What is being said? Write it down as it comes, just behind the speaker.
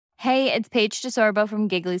Hey, it's Paige DeSorbo from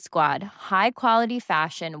Giggly Squad. High quality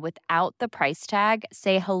fashion without the price tag.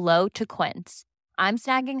 Say hello to Quince. I'm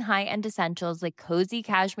snagging high-end essentials like cozy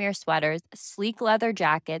cashmere sweaters, sleek leather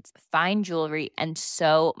jackets, fine jewelry, and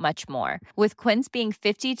so much more. With Quince being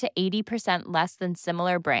 50 to 80% less than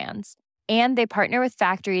similar brands. And they partner with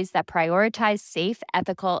factories that prioritize safe,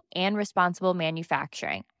 ethical, and responsible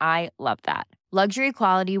manufacturing. I love that. Luxury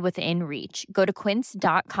quality within reach. Go to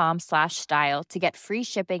quince.com/style to get free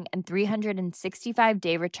shipping and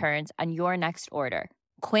 365-day returns on your next order.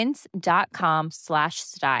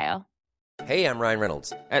 Quince.com/style. Hey, I'm Ryan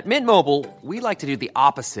Reynolds. At Mint Mobile, we like to do the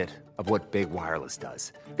opposite of what Big Wireless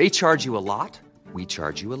does. They charge you a lot, we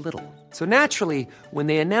charge you a little. So naturally, when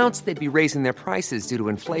they announced they'd be raising their prices due to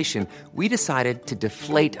inflation, we decided to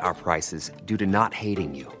deflate our prices due to not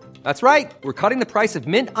hating you. That's right. We're cutting the price of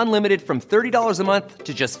Mint Unlimited from $30 a month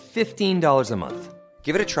to just $15 a month.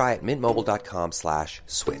 Give it a try at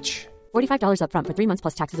mintmobile.com/switch. $45 up front for 3 months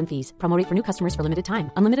plus taxes and fees. Promo rate for new customers for limited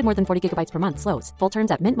time. Unlimited more than 40 gigabytes per month. Slows full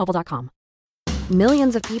terms at mintmobile.com.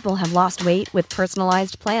 Millions of people have lost weight with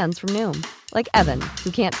personalized plans from Noom. Like Evan,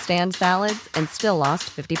 who can't stand salads and still lost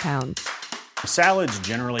 50 pounds. Salads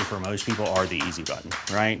generally for most people are the easy button,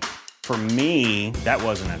 right? For me, that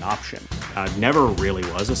wasn't an option. I never really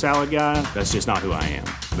was a salad guy. That's just not who I am.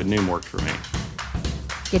 But Noom worked for me.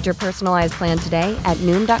 Get your personalized plan today at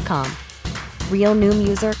Noom.com. Real Noom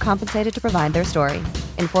user compensated to provide their story.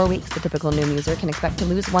 In 4 weeks, the typical Noom user can expect to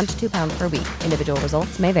lose 1 to 2 pounds per week. Individual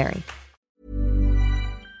results may vary.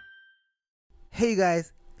 Hey, you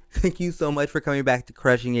guys. Thank you so much for coming back to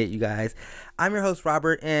Crushing It, you guys. I'm your host,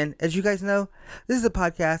 Robert, and as you guys know, this is a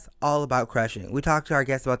podcast all about crushing. We talk to our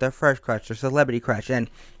guests about their first crush, their celebrity crush, and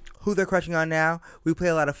who they're crushing on now. We play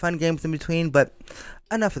a lot of fun games in between, but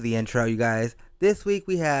enough of the intro, you guys. This week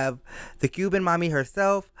we have the Cuban mommy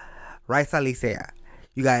herself, Raiza Licea.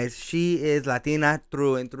 You guys, she is Latina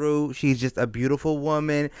through and through. She's just a beautiful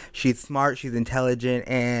woman. She's smart, she's intelligent,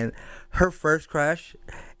 and her first crush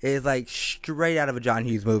is like straight out of a John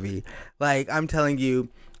Hughes movie. Like, I'm telling you,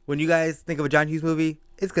 when you guys think of a John Hughes movie,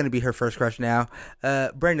 it's going to be her first crush now.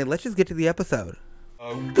 Brandon, let's just get to the episode.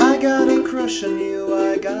 I got a crush on you,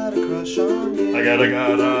 I got a crush on you. I got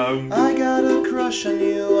a crush on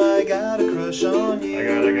you, I got a crush on you. I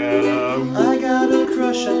got a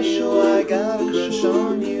crush on you, I got a crush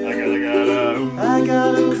on you. I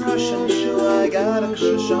got a crush on you, I got a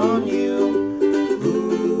crush on you.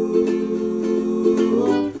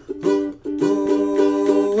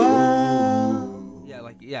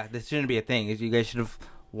 Yeah, this shouldn't be a thing. You guys should have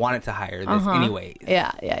wanted to hire this anyways.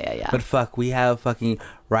 Yeah. But fuck, we have fucking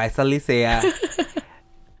Raiza Licea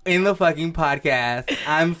in the fucking podcast.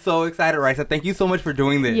 I'm so excited, Raiza. Thank you so much for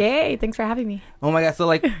doing this. Yay, thanks for having me. Oh my god, so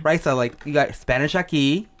like, Raiza, like, you got Spanish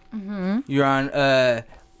Aquí. You're on,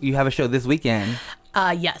 you have a show this weekend.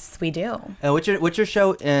 Yes, we do. What's your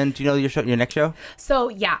show, and do you know your next show? So,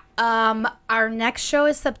 yeah, our next show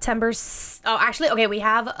is September... we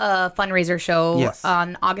have a fundraiser show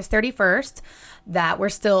on August 31st that we're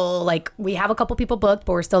still, like, we have a couple people booked,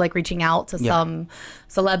 but we're still, like, reaching out to some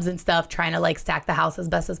celebs and stuff, trying to, like, stack the house as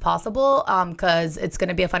best as possible, because it's going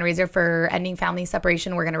to be a fundraiser for ending family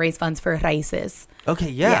separation. We're going to raise funds for Raíces. Okay,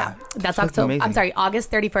 yeah. That's October. I'm sorry,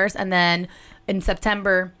 August 31st, and then in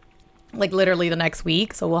September... like literally the next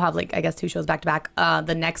week. So we'll have like, I guess 2 shows back to back.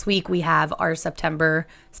 The next week we have our September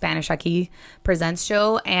Spanish Aquí Presents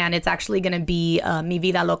show. And it's actually going to be Mi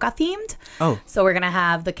Vida Loca themed. Oh. So we're going to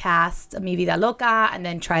have the cast Mi Vida Loca and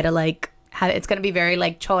then try to like have, it's going to be very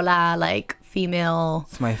like chola, like female.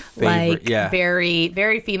 It's my favorite. Like very,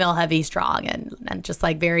 very female heavy strong and just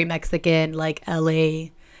like very Mexican, like LA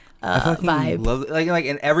vibe. Love, like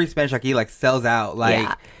in every Spanish Aquí like sells out. Like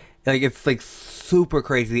it's like super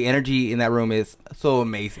crazy. The energy in that room is so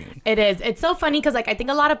amazing. It is. It's so funny because like I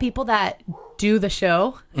think a lot of people that do the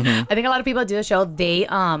show, they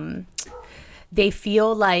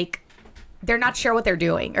feel like they're not sure what they're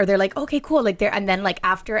doing, or they're like, okay, cool, like and then like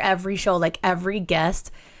after every show, like every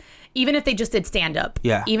guest, even if they just did stand up,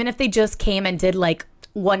 even if they just came and did like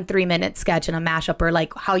 1 3-minute sketch and a mashup, or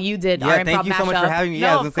like how you did our improv thank you mashup. so much for having me.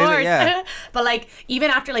 No, of course. But like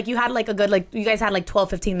even after like you had like a good, like you guys had like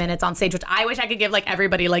 12-15 minutes on stage, which I wish I could give like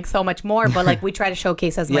everybody like so much more, but like we try to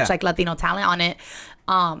showcase as much like Latino talent on it.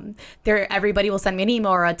 Everybody will send me an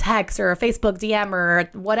email or a text or a Facebook DM or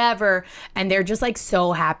whatever, and they're just like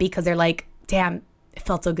so happy because they're like, damn, it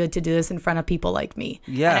felt so good to do this in front of people like me.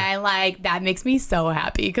 Yeah. And I like, that makes me so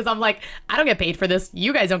happy because I'm like, I don't get paid for this.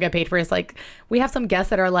 You guys don't get paid for this. Like, we have some guests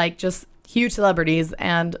that are like just huge celebrities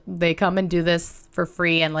and they come and do this for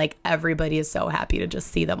free. And like, everybody is so happy to just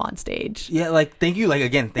see them on stage. Yeah, like, thank you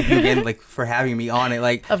again, like, for having me on it.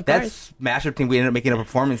 Like, of that's mashup team. We ended up making a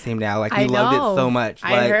performance team now. Like, we loved it so much.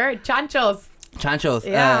 I heard. Chanchos.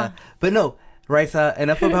 Yeah. But no, Raisa,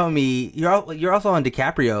 enough about me. You're also on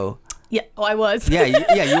DiCaprio. Yeah. Oh, I was. Yeah,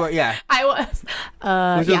 you were. Yeah. I was.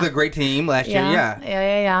 Which was a great team last year.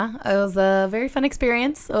 Yeah. It was a very fun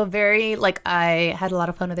experience. So very, like, I had a lot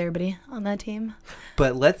of fun with everybody on that team.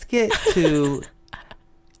 But let's get to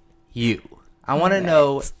you. I want to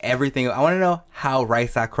know everything. I want to know how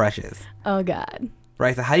Raisa crushes. Oh, God.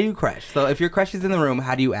 Raisa, how do you crush? So if your crush is in the room,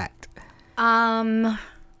 how do you act? I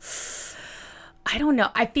don't know.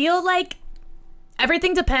 I feel like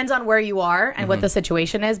everything depends on where you are and what the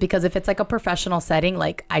situation is, because if it's like a professional setting,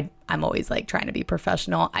 like I'm always like trying to be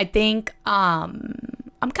professional. I think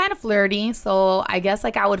I'm kind of flirty, so I guess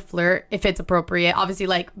like I would flirt if it's appropriate. Obviously,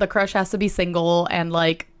 like the crush has to be single and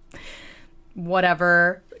like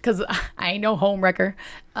whatever, because I ain't no homewrecker.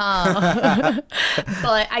 But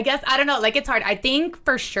I guess, I don't know, like it's hard. I think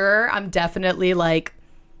for sure I'm definitely like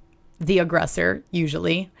the aggressor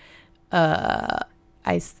usually. I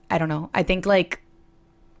don't know. I think like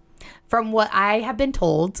from what I have been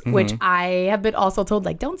told, which I have been also told,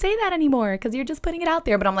 like, don't say that anymore because you're just putting it out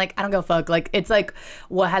there. But I'm like, I don't give a fuck. Like, it's like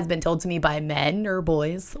what has been told to me by men or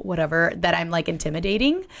boys, whatever, that I'm like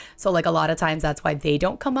intimidating. So like a lot of times that's why they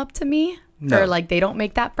don't come up to me or like they don't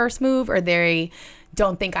make that first move, or they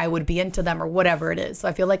don't think I would be into them or whatever it is. So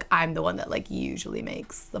I feel like I'm the one that like usually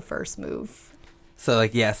makes the first move. So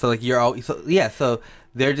like, yeah. So like you're all, so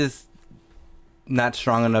they're just not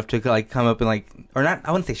strong enough to like come up and like, or not,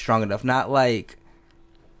 I wouldn't say strong enough, not like,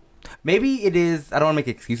 maybe it is, I don't want to make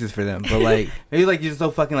excuses for them, but like maybe like you're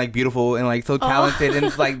so fucking like beautiful and like so talented and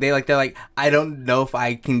it's like they're like I don't know if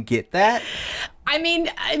I can get that. I mean,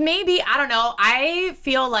 maybe, I don't know. I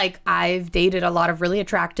feel like I've dated a lot of really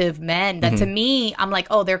attractive men that to me, I'm like,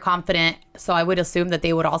 oh, they're confident, so I would assume that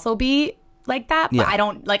they would also be like that, but I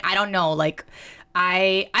don't know, like I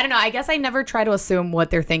don't know. I guess I never try to assume what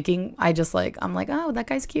they're thinking. I just like, I'm like, oh, that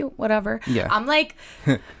guy's cute, whatever. Yeah. I'm like,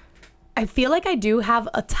 I feel like I do have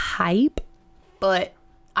a type, but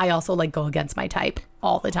I also like go against my type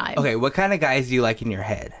all the time. Okay, what kind of guys do you like in your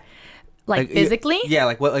head? Like physically?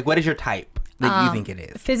 Yeah, what is your type that you think it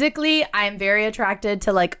is? Physically, I'm very attracted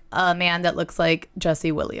to like a man that looks like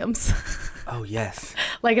Jesse Williams. Oh, yes.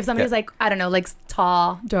 Like if somebody's like, I don't know, like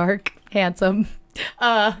tall, dark, handsome,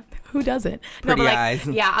 who doesn't? Pretty no, but like, eyes.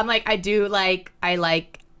 Yeah, I'm like, I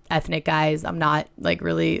like ethnic guys. I'm not like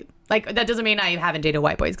really, like, that doesn't mean I haven't dated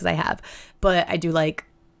white boys, because I have, but I do like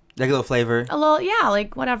a little flavor. A little, yeah,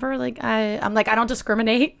 like whatever. Like I'm like, I don't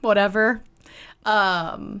discriminate, whatever.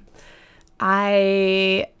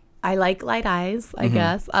 I like light eyes, I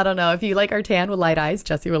guess. I don't know. If you like our tan with light eyes,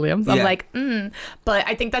 Jesse Williams. I'm like, But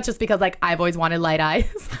I think that's just because, like, I've always wanted light eyes.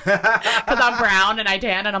 Because I'm brown and I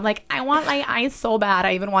tan. And I'm like, I want light eyes so bad.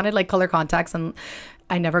 I even wanted, like, color contacts. And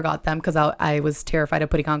I never got them because I was terrified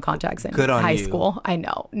of putting on contacts in high school. I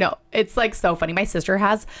know. No, it's, like, so funny. My sister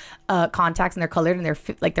has contacts and they're colored and they're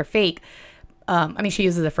fake. I mean, she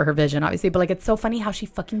uses it for her vision, obviously, but like, it's so funny how she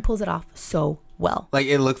fucking pulls it off so well. Like,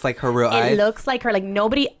 it looks like her real eyes. It looks like her. Like,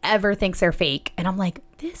 nobody ever thinks they're fake, and I'm like,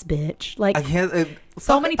 this bitch. Like, I can't.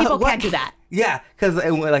 So many people can't do that. Yeah, because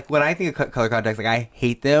like when I think of color contacts, like I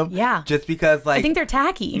hate them. Yeah, just because like I think they're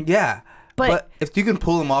tacky. Yeah. But if you can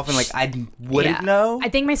pull them off and like I wouldn't know. I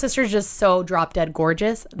think my sister's just so drop dead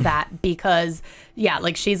gorgeous that because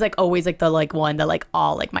like she's like always like the like one that like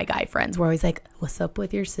all like my guy friends were always like, what's up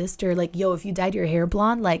with your sister? Like, yo, if you dyed your hair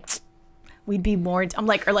blonde, like we'd be more I'm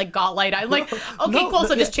like, or like got light eyes. Like, okay, cool.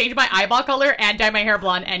 So just change my eyeball color and dye my hair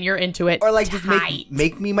blonde and you're into it. Or like just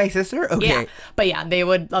make me my sister? Okay. Yeah. But yeah, they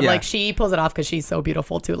would like she pulls it off because she's so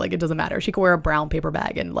beautiful too. Like it doesn't matter. She could wear a brown paper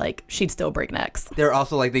bag and like she'd still break necks. They're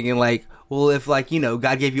also like thinking like, well, if like, you know,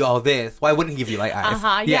 God gave you all this, why wouldn't he give you light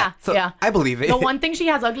eyes? Yeah. So I believe it. The one thing she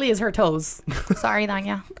has ugly is her toes. Sorry,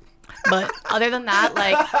 Danya. But other than that,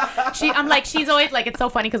 like she's always like, it's so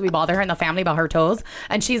funny because we bother her in the family about her toes,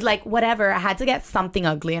 and she's like, whatever, I had to get something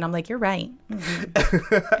ugly, and I'm like, you're right.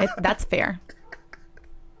 That's fair.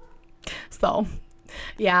 So,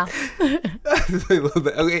 yeah.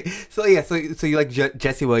 Okay, so yeah, so you like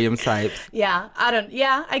Jesse Williams types? Yeah,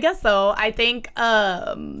 I guess so. I think,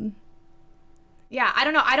 yeah, I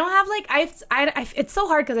don't know. I don't have like I it's so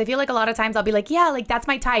hard because I feel like a lot of times I'll be like, yeah, like that's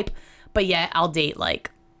my type, but yet I'll date like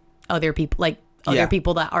other people, like other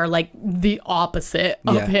people that are like the opposite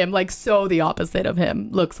of him, like so the opposite of him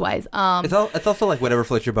looks wise. It's also like whatever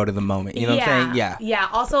floats your boat in the moment. You know what I'm saying? Yeah.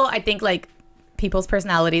 Also, I think like people's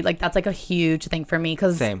personality, like that's like a huge thing for me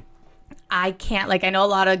because I can't, like, I know a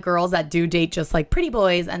lot of girls that do date just like pretty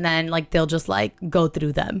boys and then like they'll just like go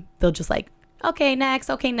through them. They'll just like, okay, next.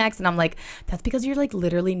 And I'm like, that's because you're like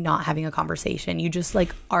literally not having a conversation. You just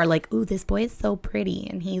like are like, ooh, this boy is so pretty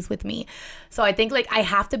and he's with me. So I think like I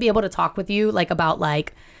have to be able to talk with you like about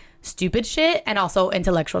like stupid shit and also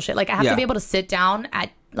intellectual shit. Like I have to be able to sit down at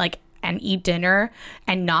like and eat dinner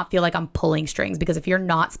and not feel like I'm pulling strings, because if you're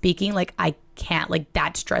not speaking, like I can't, like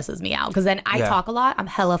that stresses me out, because then I talk a lot. I'm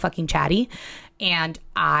hella fucking chatty and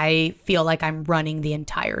I feel like I'm running the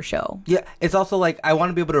entire show. Yeah, it's also like I want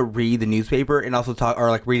to be able to read the newspaper and also talk, or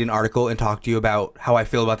like read an article and talk to you about how I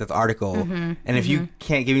feel about this article. And if you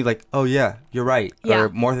can't give me like, oh yeah, you're right, or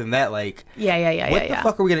more than that, like what the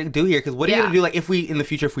fuck are we gonna do here? Because what are you gonna do like if we in the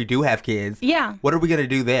future, if we do have kids? What are we gonna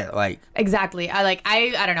do there? Like exactly.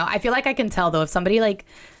 I don't know. I feel like I can tell though if somebody's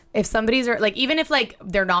like, even if like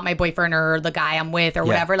they're not my boyfriend or the guy I'm with or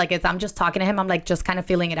whatever, like I'm just talking to him, I'm like just kind of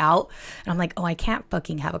feeling it out, and I'm like, oh, I can't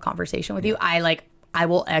fucking have a conversation with you. I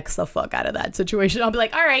will X the fuck out of that situation. I'll be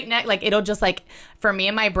like, all right, next. Like it'll just like, for me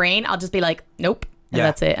in my brain, I'll just be like, nope. And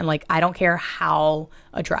that's it. And like, I don't care how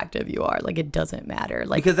attractive you are. Like it doesn't matter.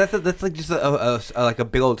 Like, because that's like just a like a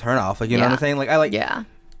big old turnoff. Like, you know what I'm saying? Like I like,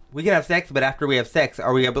 we can have sex, but after we have sex,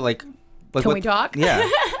 are we able like can we talk? Yeah.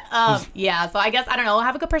 So I guess, I don't know,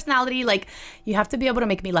 have a good personality. Like you have to be able to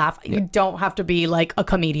make me laugh. You don't have to be like a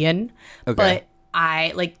comedian, but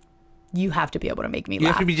you have to be able to make me laugh. You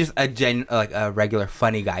have to be just a regular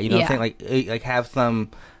funny guy. You know what I'm saying? Like have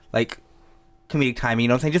some like comedic timing. You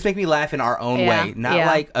know what I'm saying? Just make me laugh in our own way, not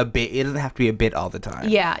like a bit. It doesn't have to be a bit all the time.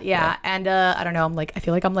 Yeah. And I don't know. I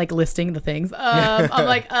feel like I'm like listing the things. I'm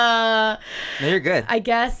like, no, you're good. I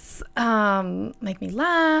guess make me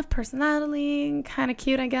laugh, personality, kind of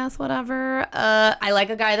cute, I guess, whatever. I like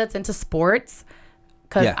a guy that's into sports,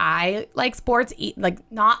 because I like sports, like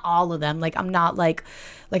not all of them. Like I'm not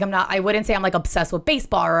I wouldn't say I'm like obsessed with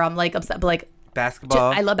baseball, or I'm like obsessed, but like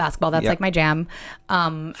basketball. I love basketball. That's like my jam.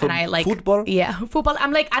 And I like football. Yeah, football.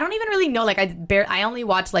 I'm like, I don't even really know. Like I only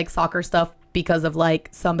watch like soccer stuff because of like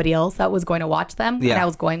somebody else that was going to watch them, and I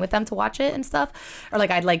was going with them to watch it and stuff. Or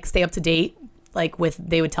like I'd like stay up to date. Like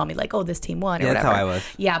they would tell me like, oh, this team won or whatever. That's how I was.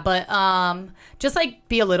 Yeah, but just like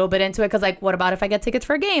be a little bit into it, because like, what about if I get tickets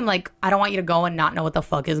for a game? Like I don't want you to go and not know what the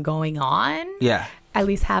fuck is going on. Yeah. At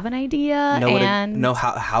least have an idea and know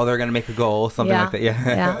how they're gonna make a goal, something like that.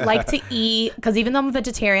 Yeah. Like to eat, because even though I'm a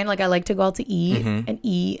vegetarian, like I like to go out to eat and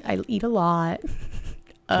eat. I eat a lot.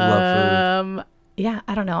 Love food. Yeah,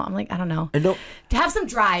 I don't know. I'm like, I don't know. And to have some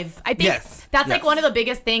drive. I think that's like one of the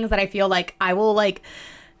biggest things that I feel like I will like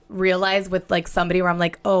realize with like somebody where I'm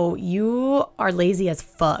like, oh, you are lazy as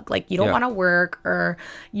fuck, like you don't want to work, or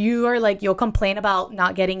you are like, you'll complain about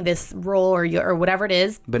not getting this role or whatever it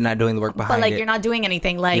is, but not doing the work behind it. But like you're not doing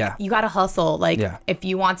anything. Like you gotta hustle. Like if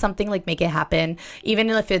you want something, like make it happen, even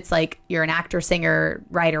if it's like you're an actor, singer,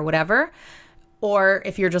 writer, whatever, or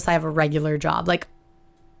if you're just, I have a regular job, like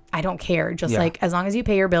I don't care, just like as long as you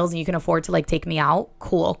pay your bills and you can afford to like take me out,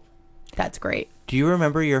 cool, that's great. Do you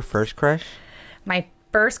remember your first crush? My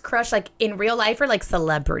first crush, like in real life or like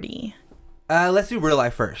celebrity? Let's do real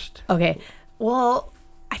life first. Okay. Well,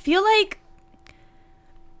 I feel like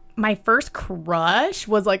my first crush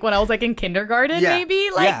was like when I was like in kindergarten, maybe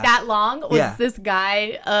like that long. Was this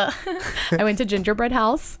guy? I went to Gingerbread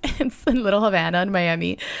House in Little Havana in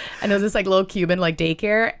Miami, and it was this like little Cuban like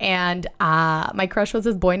daycare, and my crush was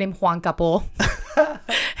this boy named Juan Capo.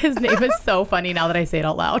 His name is so funny now that I say it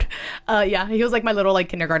out loud. He was like my little like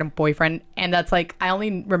kindergarten boyfriend, and that's like, I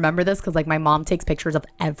only remember this because like my mom takes pictures of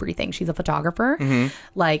everything. She's a photographer,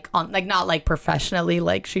 like on like not like professionally,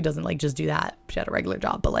 like she doesn't like just do that. She had a regular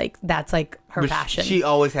job, but like that's like her passion. She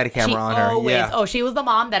always had a camera on her. Oh, she was the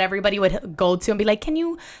mom that everybody would go to and be like, can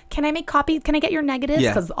I make copies? Can I get your negatives?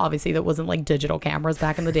 Because obviously there wasn't like digital cameras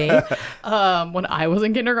back in the day when I was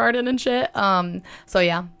in kindergarten and shit.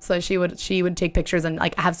 So she would take pictures, and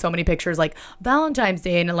like I have so many pictures like Valentine's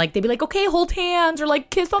Day, and like they'd be like, okay, hold hands, or like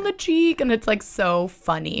kiss on the cheek, and it's like so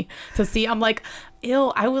funny to see. I'm like,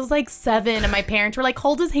 ew, I was like 7 and my parents were like,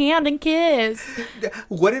 hold his hand and kiss.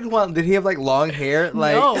 What did he have like long hair?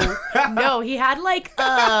 Like no, he had like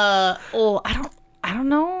I don't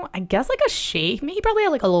know, I guess like a shave. He probably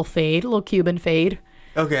had like a little Cuban fade.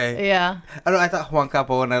 Okay. Yeah. I don't know. I thought Juan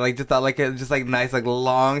Capo, and I like just thought like it just like nice like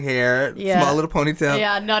long hair, Yeah. small little ponytail.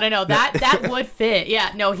 Yeah, no. That would fit.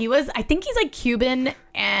 Yeah, no, I think he's like Cuban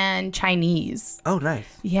and Chinese. Oh,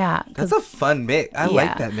 nice. Yeah. That's a fun mix. I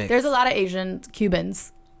like that mix. There's a lot of Asian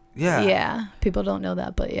Cubans. Yeah. Yeah. People don't know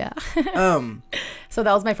that, but yeah. Um, So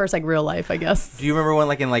that was my first like real life, I guess. do you remember when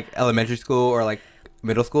like in like elementary school or like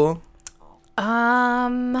middle school?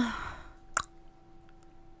 I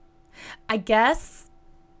guess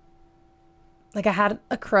like I had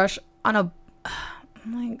a crush on a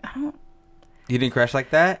I'm like, I don't. You didn't crush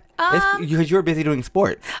like that? Because you were busy doing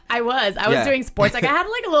sports. I was Yeah. doing sports. Like I had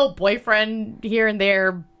like a little boyfriend here and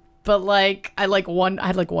there, but like I had like one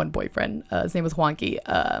boyfriend. His name was Juanqui.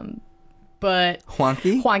 But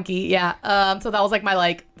Juanqui, yeah. So that was like my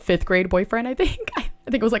like 5th grade boyfriend, I think. I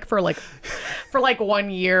think it was like for 1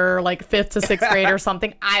 year, like 5th to 6th grade or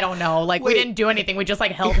something. I don't know. Like we didn't do anything. We just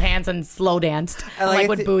like held hands and slow danced, like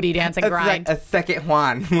with booty dance and grind. Like a second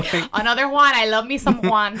Juan. Another Juan. I love me some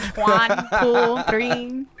Juan. 2,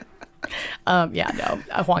 3.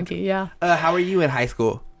 Juanqui. Yeah. How were you in high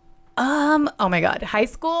school? Oh my God, high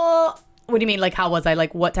school. What do you mean? Like, how was I?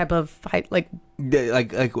 Like, what type of like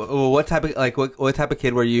what type of what type of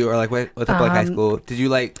kid were you, or like what type of like high school? Did you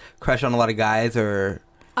like crush on a lot of guys, or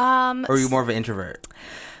were you more of an introvert?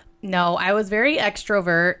 No, I was very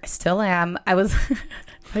extrovert. Still am. I was.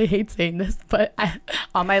 I hate saying this, but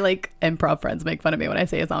all my like improv friends make fun of me when I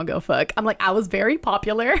say it. I don't go fuck. I'm like, I was very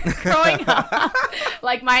popular growing up.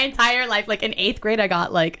 Like my entire life. Like in 8th grade, I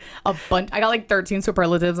got like a bunch. I got like 13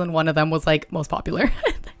 superlatives, and one of them was like most popular.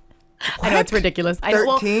 What? I know it's ridiculous.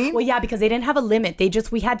 13? Well, yeah, because they didn't have a limit.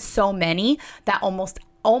 We had so many that almost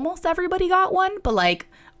everybody got one, but like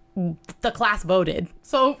the class voted.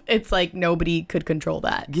 So it's like nobody could control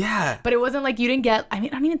that. Yeah. But it wasn't like you didn't get, I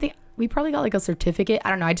don't even think, we probably got like a certificate. I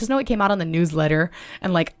don't know. I just know it came out on the newsletter,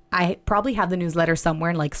 and like I probably had the newsletter somewhere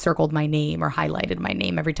and like circled my name or highlighted my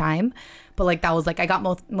name every time. But like that was like, I got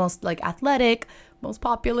most like athletic, most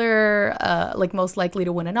popular, like most likely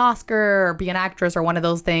to win an Oscar or be an actress or one of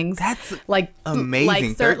those things. That's like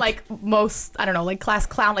amazing. Like most, I don't know, like class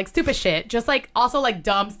clown, like stupid shit. Just like also like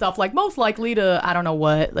dumb stuff, like most likely to, I don't know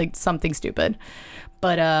what, like something stupid.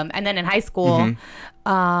 But and then in high school,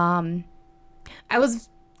 I was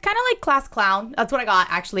kind of like class clown. That's what I got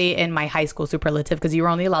actually in my high school superlative, because you were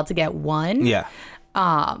only allowed to get one. Yeah.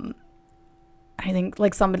 I think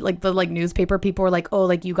like somebody, like the like newspaper people were like, oh,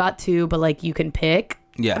 like you got 2, but like you can pick.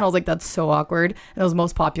 Yeah. And I was like, that's so awkward. And it was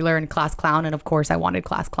most popular in class clown, and of course I wanted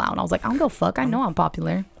class clown. I was like, I don't go fuck. I know I'm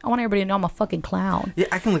popular. I want everybody to know I'm a fucking clown. Yeah,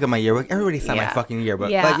 I can look at my yearbook. Everybody signed my fucking yearbook.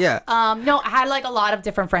 Yeah. Like, yeah. No, I had like a lot of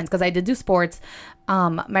different friends because I did do sports.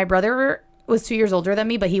 My brother was 2 years older than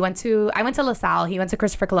me, but I went to LaSalle. He went to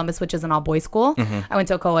Christopher Columbus, which is an all-boys school. I went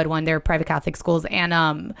to a co-ed one. They're private Catholic schools.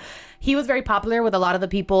 And he was very popular with a lot of the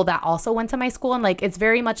people that also went to my school. And like, it's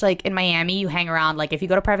very much like in Miami, you hang around, like if you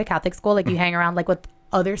go to private Catholic school, like you hang around like with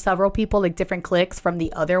several people, like different cliques from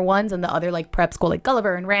the other ones and the other like prep school, like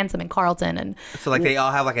Gulliver and Ransom and Carlton. And so like they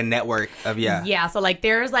all have like a network of yeah, so like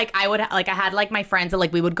there's like I had like my friends that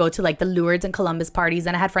like we would go to like the Lourdes and Columbus parties,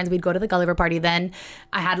 and I had friends we'd go to the Gulliver party. Then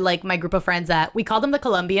I had like my group of friends that we called them the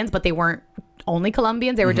Colombians, but they weren't only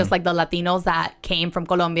Colombians. They were just like the Latinos that came from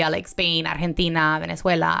Colombia, like Spain, Argentina,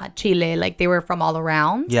 Venezuela, Chile. Like they were from all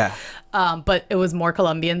around. Yeah. But it was more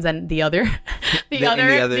Colombians than the other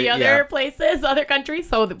places, other countries.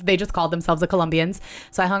 So they just called themselves the Colombians.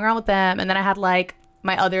 So I hung around with them, and then I had like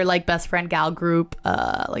my other like best friend gal group,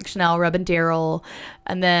 like Chanel, Reb, and Daryl.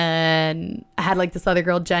 And then I had like this other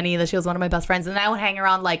girl, Jenny, that she was one of my best friends. And I would hang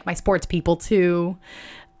around like my sports people too.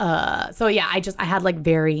 So yeah, I had like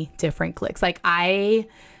very different cliques. Like I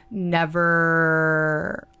don't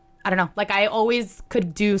know. Like I always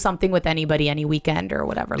could do something with anybody any weekend or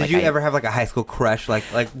whatever. Did you ever have like a high school crush?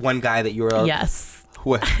 Like one guy that you were yes.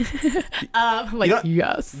 What?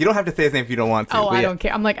 Yes. You don't have to say his name if you don't want to. Oh, I don't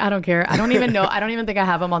care. I'm like, I don't care. I don't even know. I don't even think I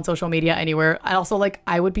have him on social media anywhere. I also like,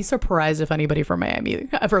 I would be surprised if anybody from Miami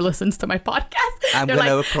ever listens to my podcast. I'm going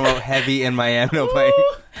to promote heavy in Miami. No,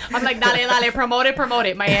 I'm like, dale, promote it.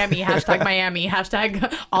 Miami,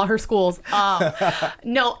 hashtag all her schools.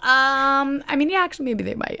 No, I mean, yeah, actually, maybe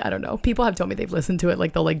they might. I don't know. People have told me they've listened to it.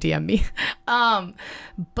 Like, they'll like DM me.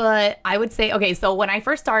 But I would say, okay, so when I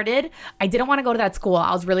first started, I didn't want to go to that school.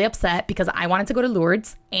 I was really upset because I wanted to go to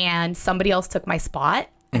Lourdes and somebody else took my spot.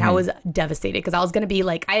 And I was devastated because I was going to be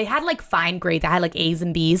like, I had like fine grades. I had like A's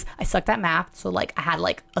and B's. I sucked at math. So like I had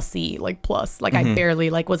like a C, like plus. Like I barely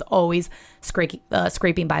like was always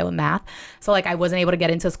scraping by with math. So like I wasn't able to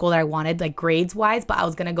get into a school that I wanted like grades wise, but I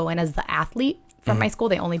was going to go in as the athlete. from my school,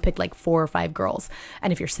 they only picked like 4 or 5 girls.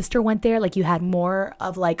 And if your sister went there, like you had more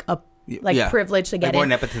of like a privilege to get like more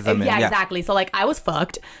nepotism. Yeah, exactly. So like I was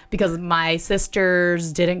fucked because my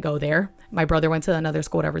sisters didn't go there. My brother went to another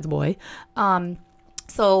school, whatever, it's a boy.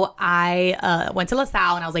 So I went to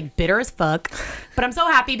LaSalle and I was like bitter as fuck. But I'm so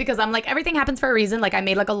happy because I'm like, everything happens for a reason. Like I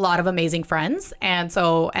made like a lot of amazing friends. And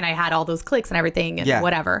I had all those cliques and everything and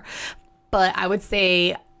whatever. But I would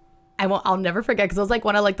say I'll never forget because it was like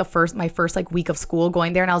one of like my first like week of school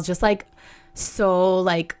going there. And I was just like, so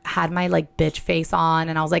like had my like bitch face on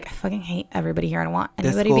and I was like, I fucking hate everybody here. I don't want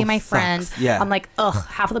anybody to be my friend. I'm like,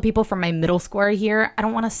 half of the people from my middle school are here. I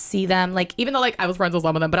don't want to see them. Like, even though like I was friends with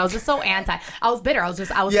some of them, but I was just so anti. I was bitter. I was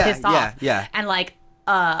pissed off. And like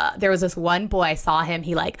there was this one boy, I saw him,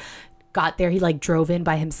 he like got there, he like drove in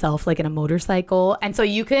by himself like in a motorcycle. And so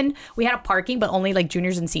we had a parking, but only like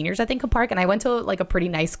juniors and seniors I think could park. And I went to like a pretty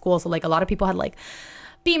nice school, so like a lot of people had like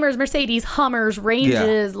Beamers, Mercedes, Hummers,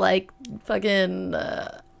 Ranges, like fucking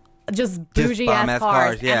just bougie ass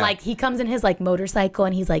cars. And like he comes in his like motorcycle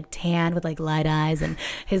and he's like tan with like light eyes and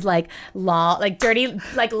his like long, like dirty,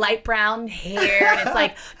 like light brown hair. And it's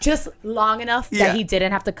like just long enough that he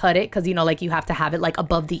didn't have to cut it because, you know, like you have to have it like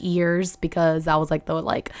above the ears because that was like the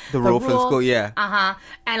rule for the school. Yeah.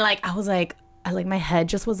 And like I was like, my head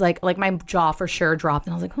just was like my jaw for sure dropped.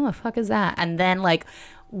 And I was like, who the fuck is that? And then like,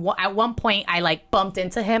 at one point I like bumped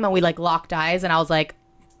into him and we like locked eyes and I was like,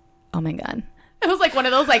 oh my God. It was like one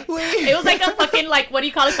of those like, it was like a fucking like, what do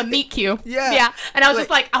you call it? The meet cute. Yeah. And I was just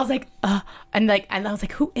like, and I was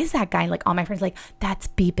like, who is that guy? And like all my friends like, that's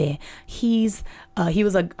Bibe. He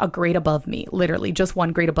was a grade above me, literally just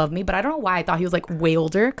 1 grade above me. But I don't know why I thought he was like way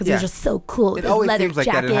older because he was just so cool. It always seems like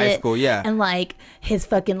that in high school. Yeah. And like his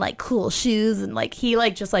fucking like cool shoes and like he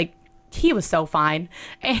like just like, he was so fine.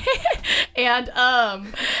 And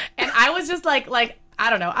I was just like I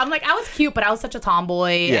don't know. I'm like, I was cute, but I was such a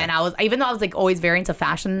tomboy. Yeah. And even though I was like always very into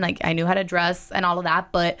fashion, like I knew how to dress and all of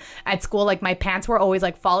that. But at school, like my pants were always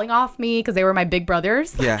like falling off me because they were my big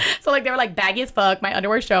brothers. Yeah. So like they were like baggy as fuck. My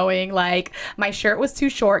underwear showing. Like my shirt was too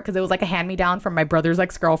short because it was like a hand-me-down from my brother's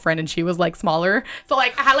ex-girlfriend and she was like smaller. So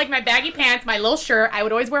like I had like my baggy pants, my little shirt. I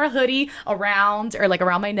would always wear a hoodie around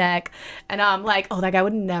my neck. And I'm like, oh, that guy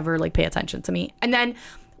would never like pay attention to me. And then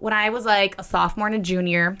when I was like a sophomore and a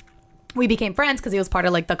junior, we became friends because he was part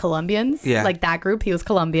of like the Colombians, like that group. He was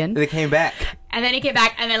Colombian. They came back, and then he came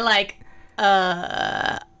back, and then like,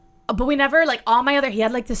 but we never like he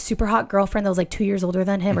had like this super hot girlfriend that was like 2 years older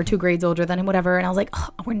than him or 2 grades older than him, whatever. And I was like,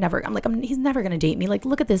 he's never gonna date me. Like,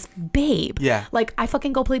 look at this babe. Yeah. Like I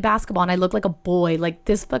fucking go play basketball and I look like a boy. Like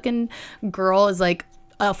this fucking girl is like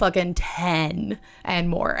a fucking 10 and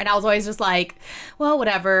more. And I was always just like, well,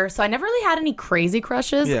 whatever. So I never really had any crazy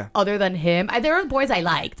crushes other than him. There were boys I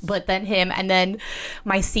liked, but then him. And then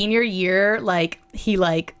my senior year, like he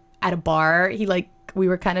like at a bar, we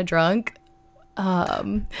were kind of drunk.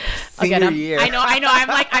 Senior year. I know.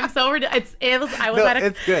 I'm so ridiculous.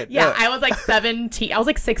 It's good. Yeah, no. I was like 17. I was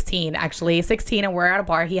like 16 actually, 16, and we're at a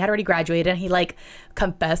bar. He had already graduated, and he like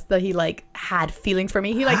confessed that he like had feelings for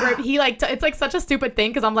me. It's like such a stupid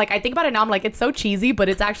thing because I'm like, I think about it now, I'm like, it's so cheesy, but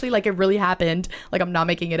it's actually like it really happened. Like I'm not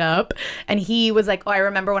making it up. And he was like, oh, I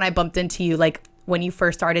remember when I bumped into you like when you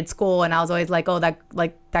first started school, and I was always like, oh,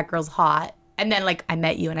 that girl's hot. And then like I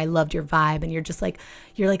met you and I loved your vibe and you're just like,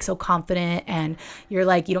 you're like so confident and you're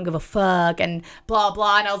like, you don't give a fuck and blah,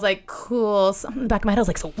 blah. And I was like, cool. So in the back of my head, I was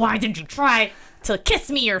like, so why didn't you try to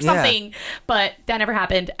kiss me or something? Yeah. But that never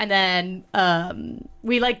happened. And then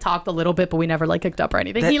we like talked a little bit, but we never like hooked up or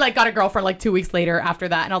anything. He like got a girlfriend like 2 weeks later after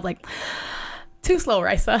that. And I was like, too slow,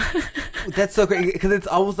 Risa. That's so great because it's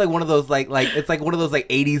almost like one of those like it's like one of those like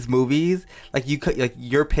 80s movies. Like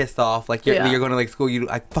you're pissed off. Like you're going to like school.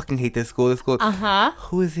 I fucking hate this school.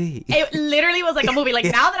 Who is he? It literally was like a movie. Like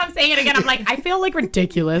now that I'm saying it again, I'm like I feel like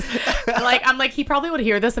ridiculous. Like I'm like he probably would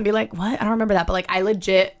hear this and be like, what? I don't remember that. But like I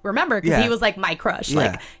legit remember because he was like my crush.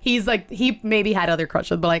 Like he's like he maybe had other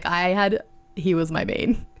crushes, but like he was my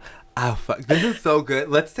main. Oh, fuck. This is so good.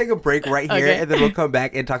 Let's take a break right here, and then we'll come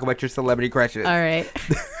back and talk about your celebrity crushes. All right.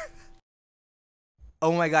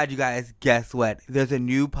 Oh, my God, you guys. Guess what? There's a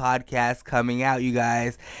new podcast coming out, you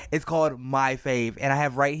guys. It's called My Fave, and I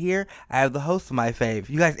have the host of My Fave.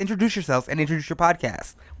 You guys, introduce yourselves and introduce your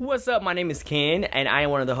podcast. What's up? My name is Ken, and I am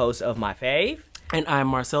one of the hosts of My Fave. And I'm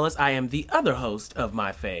Marcellus. I am the other host of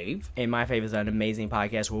My Fave. And My Fave is an amazing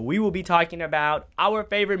podcast where we will be talking about our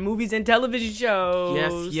favorite movies and television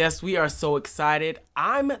shows. Yes, we are so excited.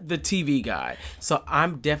 I'm the TV guy, so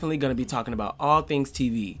I'm definitely going to be talking about all things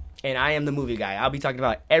TV. And I am the movie guy. I'll be talking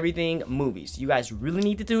about everything movies. You guys really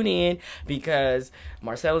need to tune in because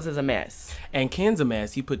Marcellus is a mess. And Ken's a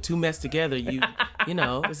mess. You put two mess together, you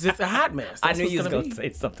know, it's just a hot mess. I knew you was going to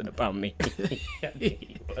say something about me.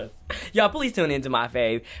 Y'all, please tune in to My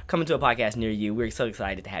Fave, coming to a podcast near you. We're so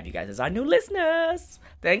excited to have you guys as our new listeners.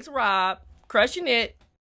 Thanks, Rob. Crushing it.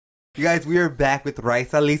 You guys, we are back with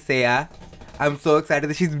Raisa Licea. I'm so excited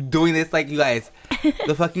that she's doing this. Like, you guys,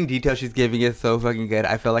 the fucking detail she's giving is so fucking good.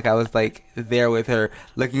 I feel like I was, like, there with her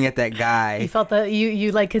looking at that guy. You felt that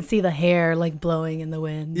you like, could see the hair, like, blowing in the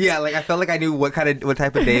wind. Yeah, like, I felt like I knew what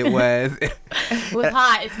type of day it was. It was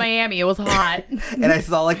hot. It's Miami. It was hot. And I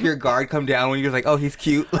saw, like, your guard come down when you were like, oh, he's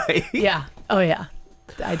cute. Like, yeah. Oh, yeah.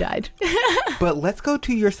 I died. But let's go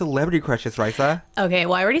to your celebrity crushes, Raisa. Okay,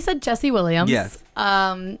 well, I already said Jesse Williams. Yes.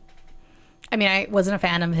 I mean, I wasn't a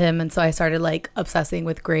fan of him, and so I started, like, obsessing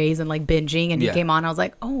with Grey's and, like, binging, and he came on, I was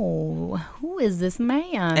like, oh, who is this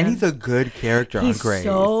man? And he's a good character on Grey's.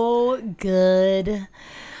 He's so good,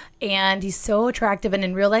 and he's so attractive, and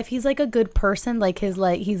in real life, he's, like, a good person. Like,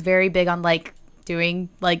 he's very big on, like, doing,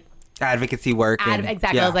 like, advocacy work.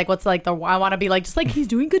 Exactly. Yeah. I was like, what's, like, I want to be, like, just, like, he's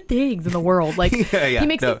doing good things in the world. Like, he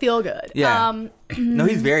makes me feel good. Yeah. No,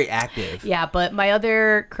 he's very active. Yeah, but my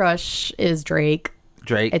other crush is Drake.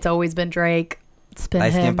 It's always been Drake. It's been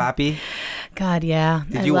Light Skin him. Papi. God, yeah.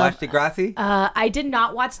 Did you watch Degrassi? I did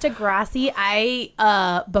not watch Degrassi.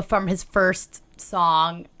 But from his first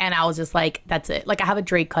song, and I was just like, that's it. Like, I have a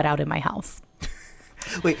Drake cutout in my house.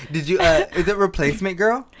 Wait, did you? Is it Replacement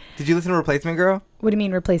Girl? Did you listen to Replacement Girl? What do you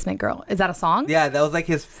mean Replacement Girl? Is that a song? Yeah, that was like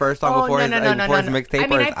his first song before his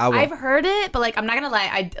mixtape or his album. I've heard it, but like I'm not gonna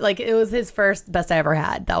lie, it was his first Best I Ever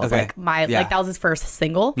Had. That was like that was his first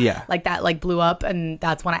single. Yeah, like that like blew up, and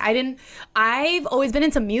that's when I've always been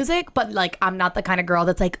into music, but like I'm not the kind of girl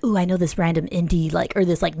that's like, ooh, I know this random indie like or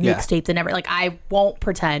this like mixtapes and everything. Like I won't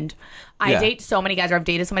pretend. I date so many guys, or I've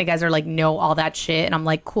dated so many guys that are like know all that shit, and I'm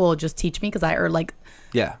like, cool, just teach me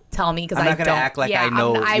tell me because I'm not gonna act like I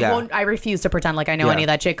know. I refuse to pretend like I know any of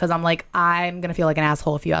that shit because I'm like I'm gonna feel like an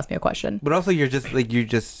asshole if you ask me a question. But also you're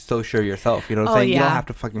just so sure yourself. You know what I'm saying? Yeah. You don't have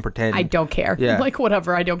to fucking pretend. I don't care. Yeah. Like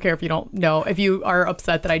whatever. I don't care if you don't know. If you are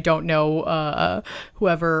upset that I don't know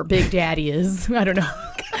whoever Big Daddy is. I don't know.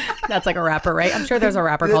 That's like a rapper, right? I'm sure there's a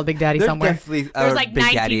rapper called Big Daddy somewhere. There's like Big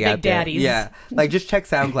 19 Daddy Big Daddies. Yeah. Like just check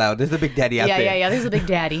SoundCloud. There's a Big Daddy out there. Yeah. There's a Big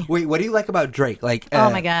Daddy. Wait, what do you like about Drake? Like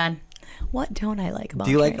oh my God. What don't I like about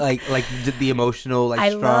Do you Drake? like the emotional,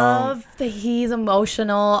 like strong? I love that he's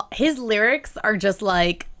emotional. His lyrics are just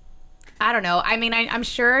like, I don't know. I mean, I'm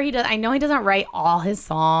sure he does. I know he doesn't write all his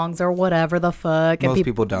songs or whatever the fuck. Most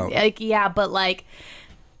people don't. Like, yeah, but like,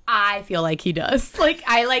 I feel like he does. Like,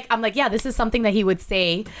 I'm like, yeah, this is something that he would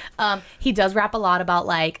say. He does rap a lot about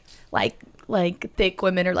like thick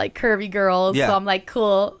women or like curvy girls. Yeah. So I'm like,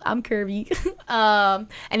 cool, I'm curvy. And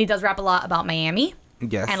he does rap a lot about Miami.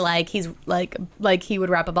 Yes. And like he's like he would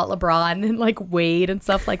rap about LeBron and like Wade and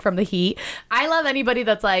stuff like from the Heat. I love anybody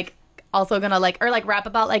that's like also gonna like or like rap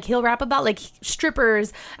about like he'll rap about like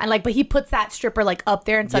strippers and like but he puts that stripper like up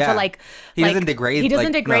there in such a like he doesn't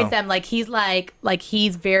degrade them. Like he's like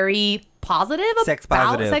he's very positive sex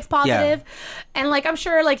positive. And like I'm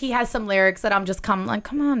sure like he has some lyrics that I'm just come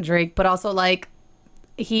on Drake, but also like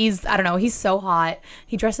he's I don't know, he's so hot,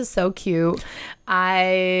 he dresses so cute.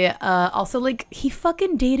 I also like he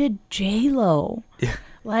fucking dated J-Lo.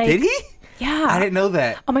 Like did he? Yeah, I didn't know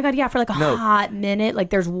that. Oh my God, yeah, for like a hot minute. Like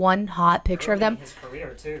there's one hot picture of them. His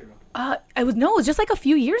career too. It was just like a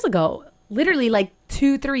few years ago. Literally like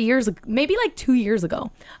 2-3 years ago, maybe like 2 years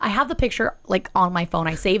ago. I have the picture like on my phone.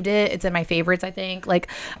 I saved it. It's in my favorites, I think. Like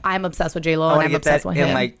I'm obsessed with J-Lo and I'm obsessed with him.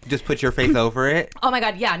 And like just put your face over it. Oh my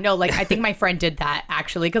God, yeah, no, like I think my friend did that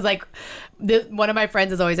actually because like one of my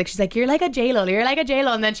friends is always like, she's like, you're like a J-Lo,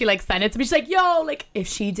 and then she like sent it to me. She's like, yo, like if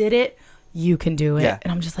she did it, you can do it. Yeah.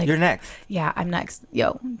 And I'm just like, you're next. Yeah, I'm next.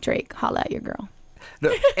 Yo, Drake, holla at your girl.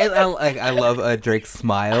 No, and I love Drake's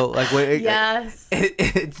smile. Like when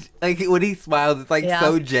it's like when he smiles, it's like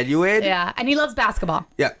so genuine. Yeah, and he loves basketball.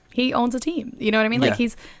 Yeah, he owns a team. You know what I mean? Like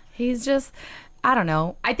he's just, I don't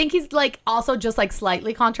know. I think he's like also just like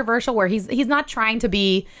slightly controversial, where he's not trying to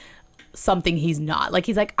be something he's not. Like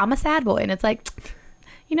he's like, I'm a sad boy, and it's like,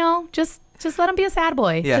 you know, just let him be a sad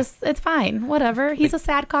boy. Yeah. Just it's fine. Whatever. He's a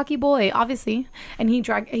sad, cocky boy, obviously, and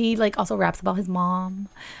he like also raps about his mom.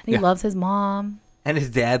 And he loves his mom. And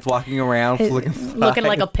his dad's walking around looking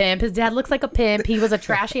like a pimp. His dad looks like a pimp. He was a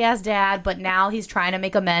trashy ass dad, but now he's trying to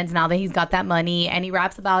make amends now that he's got that money, and he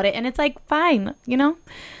raps about it, and it's like fine, you know,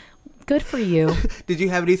 good for you. Did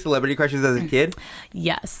you have any celebrity crushes as a kid?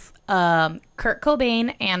 Yes, Kurt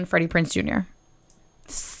Cobain and Freddie Prinze Jr.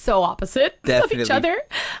 so opposite of each other.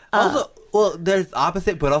 Also, well, there's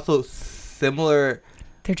opposite, but also similar.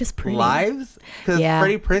 They're just pretty lives, because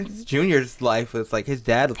Freddie Prinze Jr.'s life was like his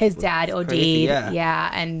dad OD'd. Crazy,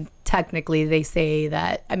 and technically they say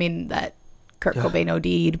that Kurt Cobain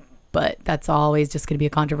OD'd, but that's always just going to be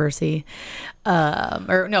a controversy.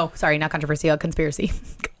 Or no, sorry, not controversy, a conspiracy.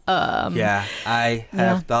 I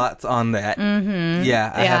have thoughts on that. Mm-hmm.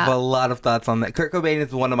 I have a lot of thoughts on that. Kurt Cobain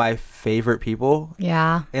is one of my favorite people.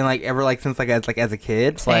 Yeah, and like ever, like since as a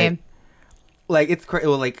kid. Same. Like it's crazy.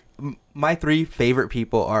 Well, like my 3 favorite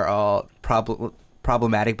people are all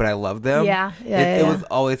problematic, but I love them. It was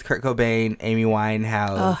always Kurt Cobain, Amy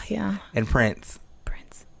Winehouse, and Prince.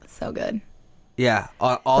 So good. Yeah,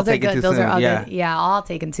 all taken too Those soon. are all good. Yeah, all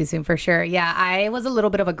taken too soon for sure. Yeah, I was a little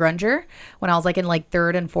bit of a grunger when I was like in like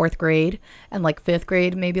 3rd and 4th grade, and like 5th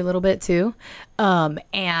grade maybe a little bit too. I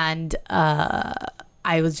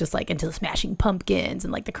was just like into the Smashing Pumpkins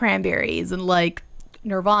and like the Cranberries and like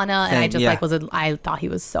Nirvana, and I just I thought he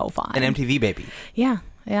was so fun. An MTV baby. Yeah.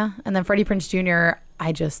 And then Freddie Prinze Jr.,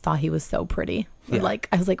 I just thought he was so pretty. Like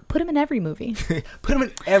I was like, put him in every movie. Put him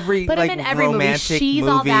in every movie. She's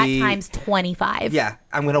movie. All That times 25. Yeah,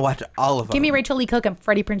 I'm gonna watch all of them. Give me Rachel Lee Cook and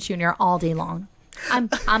Freddie Prinze Jr. all day long.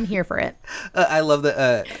 I'm here for it. I love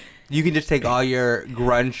that. You can just take all your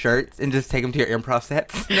grunge shirts and just take them to your improv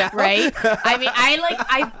sets. Yeah, right. I mean,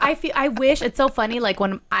 I wish. It's so funny. Like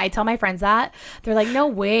when I tell my friends that, they're like, "No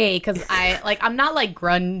way," because I'm not like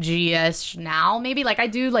grungy-ish now. Maybe like I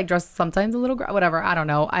do like dress sometimes a little whatever. I don't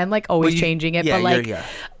know. I'm like always changing it. But like,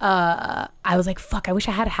 I was like, "Fuck!" I wish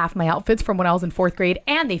I had half my outfits from when I was in 4th grade,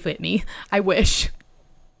 and they fit me. I wish.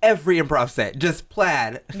 Every improv set, just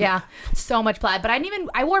plaid. Yeah, so much plaid. But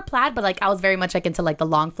I wore plaid, but like I was very much like into like the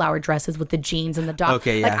long flower dresses with the jeans and the Doc.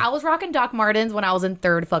 Okay, Like I was rocking Doc Martens when I was in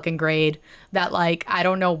 3rd fucking grade. That like I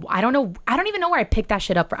don't even know where I picked that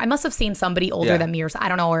shit up from. I must have seen somebody older than me, or I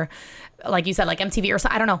don't know, or like you said, like MTV, or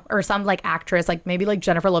I don't know, or some like actress, like maybe like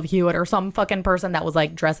Jennifer Love Hewitt, or some fucking person that was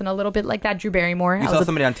like dressing a little bit like that. Drew Barrymore. You saw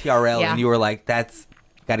somebody on TRL, and you were like, "That's."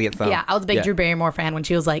 Gotta get some. Yeah, I was a big Drew Barrymore fan when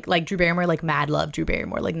she was like Drew Barrymore, like Mad Love Drew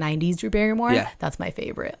Barrymore, like 90s Drew Barrymore. Yeah. That's my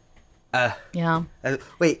favorite.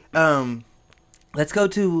 Wait, let's go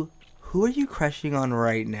to who are you crushing on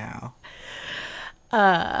right now?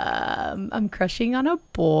 I'm crushing on a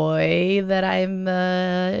boy that I'm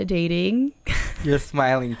dating. You're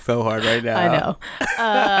smiling so hard right now. I know.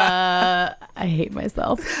 I hate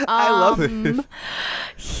myself. I love it.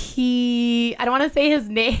 I don't want to say his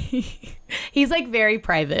name. He's like very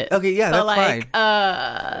private. Okay, yeah, so, that's like,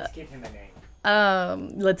 fine. Let's give him a name.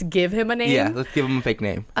 Let's give him a name. Yeah, let's give him a fake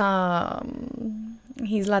name.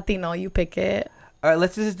 He's Latino. You pick it. All right,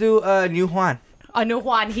 let's just do New Juan. New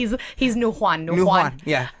Juan. He's New Juan. New Juan.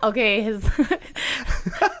 Yeah. Okay.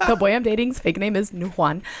 The boy I'm dating's fake name is New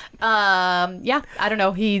Juan. Yeah. I don't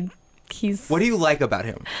know. He's. What do you like about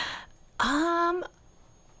him?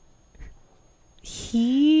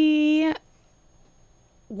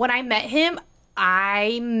 When I met him,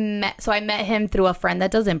 I met him through a friend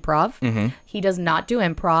that does improv. Mm-hmm. He does not do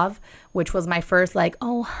improv, which was my first like,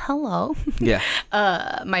 oh, hello. Yeah.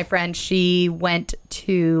 My friend, she went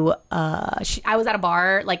to, I was at a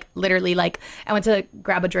bar, like literally like I went to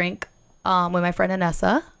grab a drink with my friend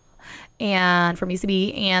Anessa and from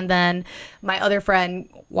UCB. And then my other friend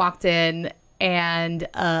walked in and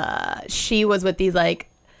she was with these like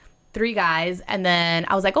 3 guys, and then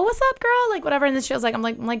I was like, oh, what's up, girl, like whatever. And then she was like, I'm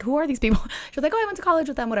like who are these people? She was like, oh, I went to college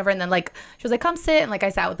with them, whatever. And then like she was like, come sit, and like I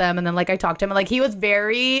sat with them, and then like I talked to him, and like he was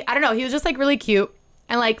very, I don't know, he was just like really cute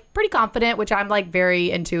and like pretty confident, which I'm like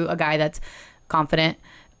very into a guy that's confident.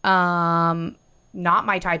 Not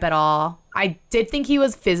my type at all. I did think he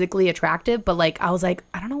was physically attractive, but like I was like,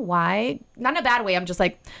 I don't know why. Not in a bad way. I'm just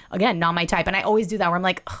like, again, not my type. And I always do that where I'm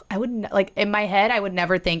like, I wouldn't, like in my head, I would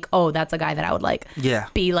never think, oh, that's a guy that I would like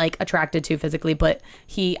be like attracted to physically. But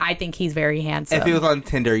I think he's very handsome. If he was on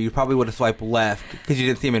Tinder, you probably would have swiped left because you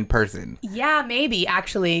didn't see him in person. Yeah, maybe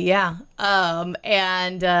actually. Yeah. So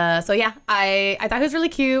yeah, I thought he was really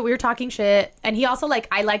cute. We were talking shit. And he also like,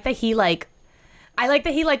 I like that he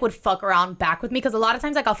would fuck around back with me, because a lot of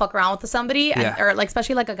times like I'll fuck around with somebody or like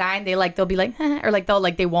especially like a guy, and they'll be like or like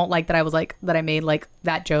they won't like that I was like that I made like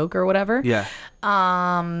that joke or whatever. Yeah.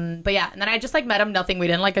 But yeah, and then I just like met him, nothing, we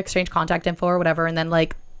didn't like exchange contact info or whatever, and then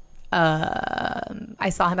like I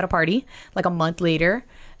saw him at a party like a month later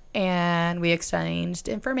and we exchanged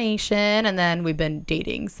information, and then we've been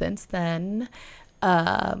dating since then.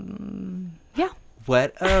 Yeah.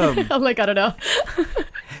 What? I'm like, I don't know.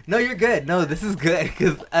 No, you're good. No, this is good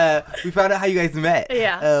because we found out how you guys met.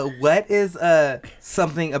 Yeah. What is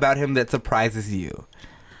something about him that surprises you?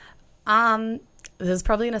 this is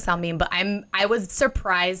probably gonna sound mean, but I was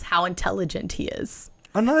surprised how intelligent he is.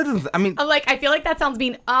 Oh no, that doesn't. I mean, like, I feel like that sounds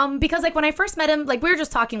mean. Because like when I first met him, like we were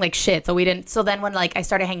just talking like shit, so we didn't. So then when like I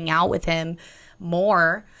started hanging out with him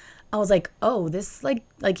more, I was like, oh, this like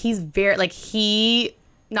he's very like he.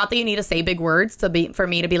 Not that you need to say big words for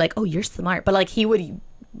me to be like, oh, you're smart, but like he would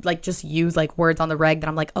like just use like words on the reg that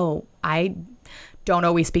I'm like, oh, I don't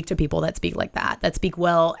always speak to people that speak like that speak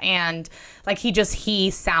well, and like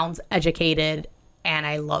he sounds educated. And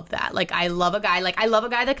I love that. Like, I love a guy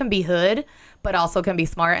that can be hood, but also can be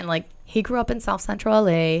smart. And, like, he grew up in South Central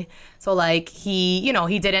LA. So, like, he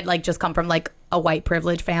didn't, like, just come from, like, a white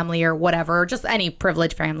privileged family or whatever, just any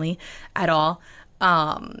privileged family at all.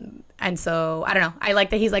 And so, I don't know. I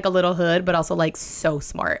like that he's, like, a little hood, but also, like, so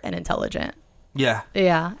smart and intelligent. Yeah.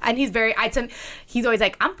 Yeah. And he's he's always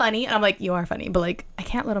like, I'm funny. And I'm like, you are funny. But, like, I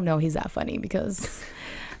can't let him know he's that funny because...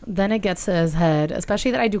 Then it gets to his head, especially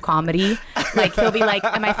that I do comedy. Like, he'll be like,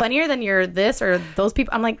 am I funnier than you're this or those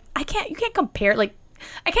people? I'm like, you can't compare. Like,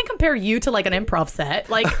 I can't compare you to like an improv set.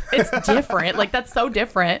 Like, it's different. Like, that's so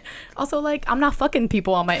different. Also, like, I'm not fucking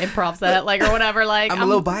people on my improv set, like, or whatever. Like, I'm a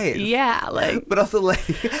little biased. Yeah, like, but also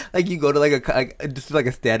like you go to like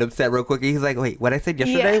a stand-up set real quick, and he's like, wait, what I said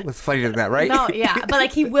yesterday was funnier than that, right? No, yeah, but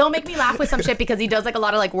like he will make me laugh with some shit because he does like a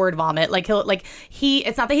lot of like word vomit. Like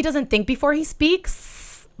it's not that he doesn't think before he speaks.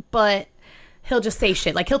 But he'll just say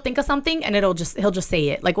shit. Like, he'll think of something and he'll just say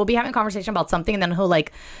it. Like, we'll be having a conversation about something and then he'll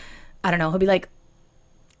like, I don't know, he'll be like,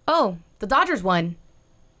 oh, the Dodgers won.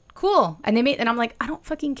 Cool. And I'm like, I don't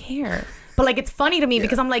fucking care. But like, it's funny to me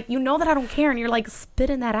because I'm like, you know that I don't care and you're like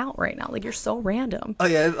spitting that out right now. Like, you're so random. Oh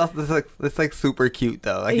yeah, it's like super cute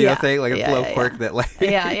though. Like, you know what I'm saying? Like, it's a little quirk that like.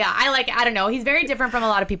 Yeah. I don't know. He's very different from a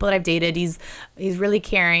lot of people that I've dated. He's really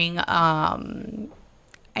caring.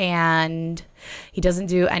 And he doesn't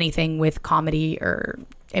do anything with comedy or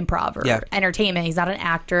improv or entertainment. He's not an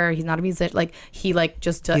actor. He's not a musician. Like, he like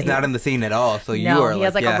just he's not in the scene at all. So he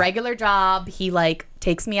has like a regular job. He like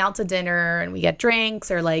takes me out to dinner and we get drinks,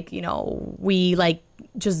 or like, you know, we like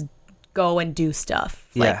just go and do stuff.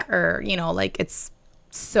 Like, or, you know, like, it's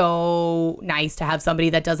so nice to have somebody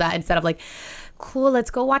that does that instead of like, cool,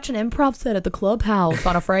 let's go watch an improv set at the clubhouse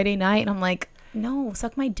on a Friday night. And I'm like, no,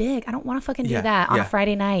 suck my dick. I don't want to fucking do that on a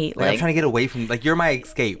Friday night. Like, I'm trying to get away from, like, you're my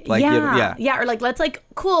escape. Like, yeah. Or like, let's like,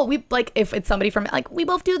 cool. We like, if it's somebody from like, we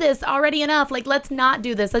both do this already enough. Like, let's not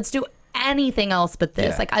do this. Let's do anything else but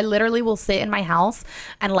this. Like, I literally will sit in my house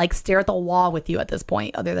and like stare at the wall with you at this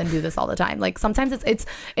point, other than do this all the time. Like, sometimes it's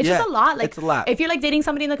just a lot. Like, it's a lot. If you're like dating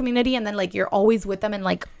somebody in the community and then like you're always with them and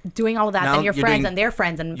like doing all of that, then you're friends and their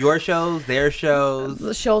friends and your shows, their shows,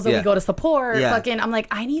 the shows that we go to support. Fucking, I'm like,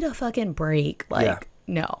 I need a fucking break. Like,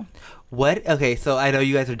 no. What? Okay, so I know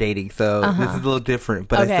you guys are dating, so this is a little different,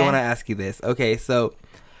 but I still want to ask you this. Okay, so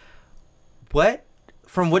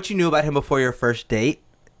from what you knew about him before your first date,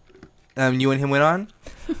 you and him went on,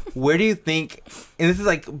 where do you think, and this is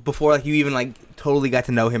like before like you even like totally got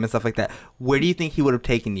to know him and stuff like that, where do you think he would have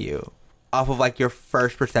taken you off of like your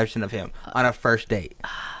first perception of him on a first date?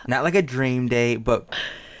 Not like a dream date, but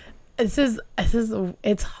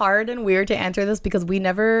it's hard and weird to answer this because we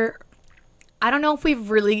never, I don't know if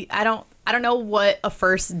we've really, I don't know what a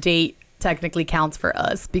first date technically counts for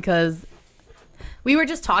us, because we were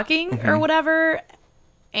just talking or whatever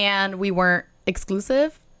and we weren't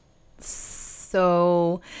exclusive.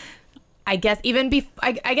 So I guess even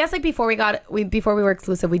I guess like before we were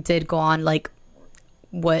exclusive, we did go on like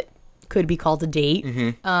what could be called a date.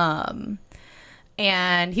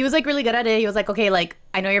 And he was like really good at it. He was like, okay, like,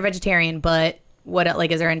 I know you're vegetarian, but what,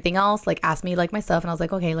 like, is there anything else? Like, ask me like my stuff. And I was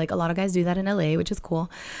like, okay, like a lot of guys do that in LA, which is cool.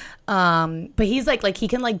 But he's like he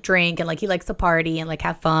can like drink and like he likes to party and like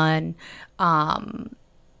have fun.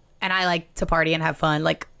 And I like to party and have fun.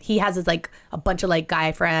 Like, he has his like a bunch of like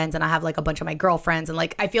guy friends and I have like a bunch of my girlfriends, and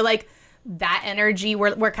like I feel like that energy,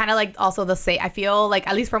 we're kind of like also the same. I feel like,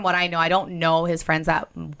 at least from what I know, I don't know his friends that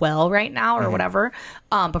well right now or whatever,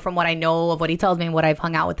 but from what I know of what he tells me and what I've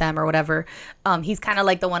hung out with them or whatever, he's kind of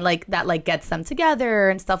like the one like that like gets them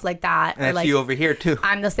together and stuff like that. And that's like, you over here too.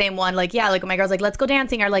 I'm the same one. Like, yeah, like my girl's like, let's go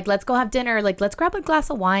dancing, or like let's go have dinner, like let's grab a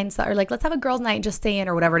glass of wine, or like let's have a girls' night and just stay in,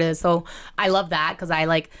 or whatever it is. So I love that, because I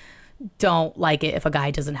like don't like it if a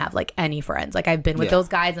guy doesn't have like any friends. Like, I've been with those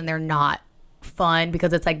guys and they're not fun,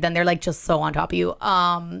 because it's like then they're like just so on top of you.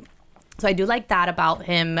 So I do like that about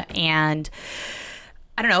him. And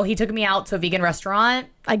I don't know, he took me out to a vegan restaurant,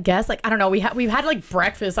 I guess. Like, I don't know, we've had like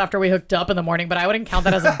breakfast after we hooked up in the morning, but I wouldn't count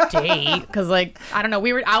that as a date, because like, I don't know,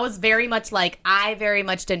 I was very much like, I very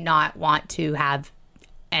much did not want to have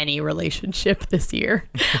any relationship this year.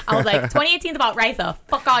 I was like, 2018 is about Risa.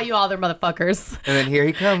 Fuck all you other motherfuckers. And then here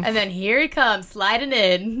he comes. And then here he comes, sliding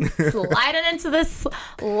into this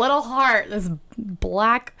little heart, this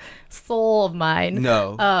black soul of mine.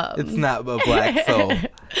 No, it's not a black soul.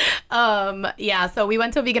 Yeah, so we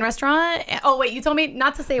went to a vegan restaurant. Oh, wait, you told me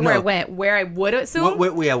not to say where I went, where I would assume.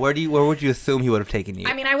 Where would you assume he would have taken you?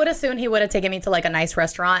 I mean, I would assume he would have taken me to like a nice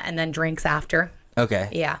restaurant and then drinks after. Okay.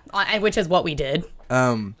 Yeah, which is what we did.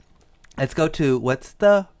 Let's go to, what's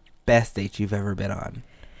the best date you've ever been on?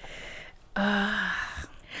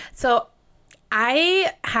 So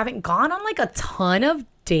I haven't gone on like a ton of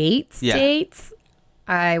dates.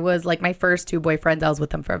 I was like my first 2 boyfriends, I was with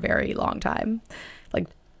them for a very long time. Like,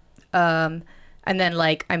 and then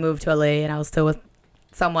like I moved to LA and I was still with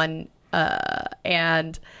someone,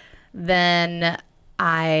 and then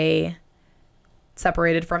I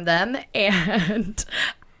separated from them, and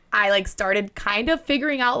I like started kind of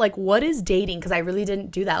figuring out like what is dating, because I really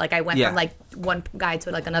didn't do that. Like I went from like one guy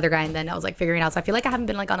to like another guy, and then I was like figuring out. So I feel like I haven't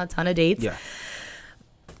been like on a ton of dates. Yeah.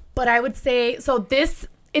 But I would say, so this,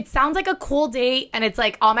 it sounds like a cool date, and it's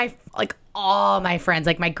like all my friends,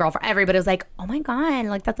 like my girlfriend, everybody was like, oh my God,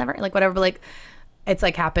 like that's never like whatever, but like it's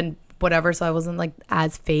like happened whatever. So I wasn't like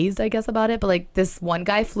as phased, I guess, about it. But like this one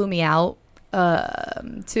guy flew me out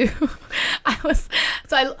to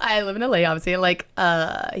I live in LA, obviously, and like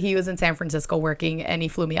he was in San Francisco working, and he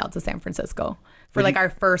flew me out to San Francisco for like our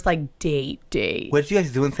first like date. What did you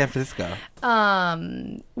guys do in San Francisco?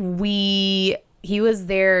 He was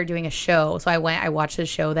there doing a show, so I watched his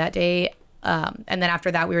show that day, and then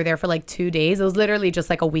after that we were there for like 2 days. It was literally just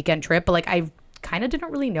like a weekend trip, but like I kind of didn't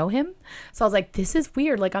really know him, so I was like, this is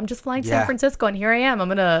weird, like I'm just flying to San Francisco and here I am, I'm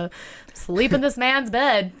gonna sleep in this man's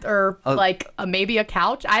bed, or like maybe a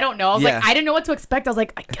couch, I don't know. I was like, I didn't know what to expect. I was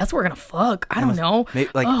like, I guess we're gonna fuck, I don't know,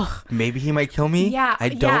 maybe he might kill me. I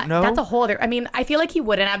don't know. That's a whole other, I mean, I feel like he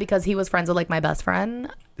wouldn't have, because he was friends with like my best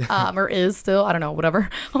friend, or is still, I don't know, whatever.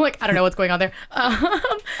 I'm like, I don't know what's going on there,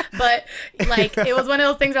 but like it was one of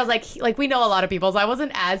those things where I was like we know a lot of people, so I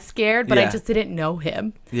wasn't as scared, but I just didn't know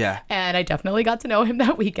him. And I definitely got to know him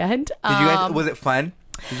that weekend. Did you guys, was it fun?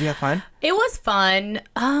 Did you have fun? It was fun,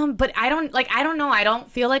 but I don't know, I don't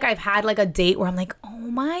feel like I've had like a date where I'm like, oh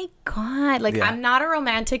my God, like I'm not a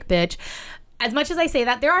romantic bitch. As much as I say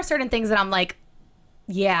that, there are certain things that I'm like,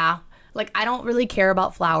 like I don't really care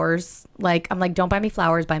about flowers. Like I'm like, don't buy me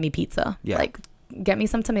flowers, buy me pizza. Like get me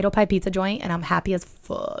some tomato pie pizza joint and I'm happy as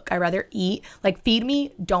fuck. I'd rather eat, like feed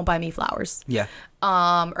me, don't buy me flowers.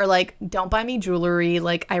 Or like don't buy me jewelry.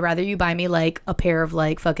 Like I'd rather you buy me like a pair of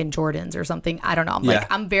like fucking Jordans or something. I don't know.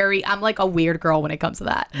 I'm like a weird girl when it comes to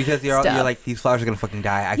that. Because you're like, these flowers are gonna fucking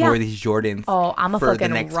die. I can wear these Jordans. Oh, I'm a for fucking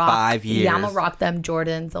the next rock. 5 years. Yeah, I'm gonna rock them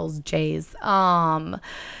Jordans, those J's.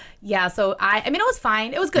 Yeah, so I mean it was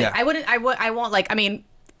fine. It was good. I won't like, I mean,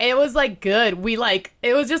 it was like good. We like,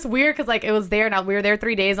 it was just weird because like it was there, and we were there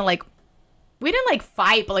 3 days, and like we didn't like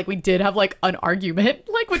fight, but like we did have like an argument,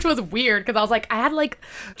 like, which was weird because I was like, I had like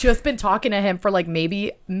just been talking to him for like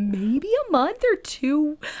maybe a month or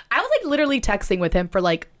 2. I was like literally texting with him for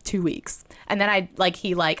like 2 weeks, and then I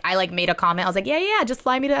made a comment. I was like, yeah, just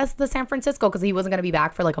fly me to the San Francisco, because he wasn't gonna be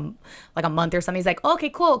back for like a month or something. He's like,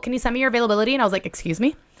 okay, cool. Can you send me your availability? And I was like, excuse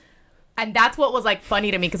me. And that's what was like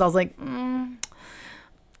funny to me, because I was like,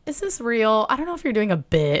 is this real? I don't know if you're doing a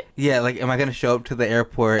bit. Yeah, like, am I gonna show up to the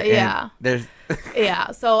airport? Yeah. And there's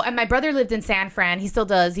yeah. So, and my brother lived in San Fran. He still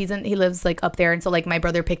does. He lives like up there, and so like my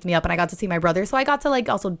brother picked me up, and I got to see my brother. So I got to like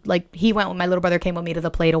also like he went. My little brother came with me to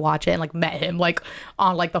the play to watch it, and like met him like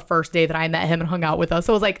on like the first day that I met him and hung out with us.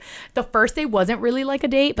 So it was like the first day wasn't really like a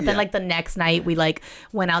date, but then like the next night we like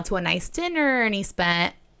went out to a nice dinner, and he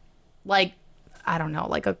spent like, I don't know,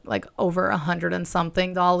 like over $100 and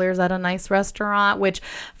something at a nice restaurant, which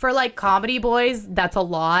for like comedy boys, that's a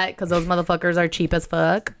lot, because those motherfuckers are cheap as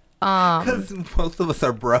fuck. Because most of us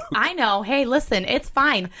are broke. I know. Hey, listen, it's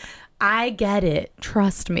fine. I get it.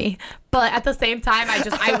 Trust me. But at the same time,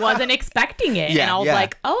 I wasn't expecting it. And I was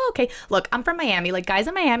like, oh, okay. Look, I'm from Miami. Like, guys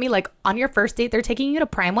in Miami, like, on your first date, they're taking you to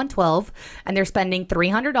Prime 112, and they're spending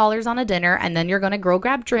 $300 on a dinner, and then you're going to go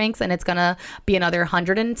grab drinks, and it's going to be another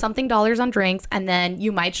 $100 and something on drinks, and then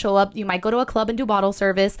you might show up, you might go to a club and do bottle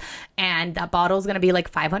service, and that bottle is going to be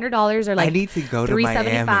like $500 or like I need to go to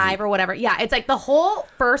 $375 Miami. or whatever. Yeah, it's like the whole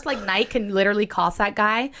first like night can literally cost that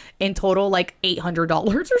guy in total like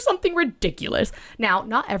 $800 or something ridiculous. Now,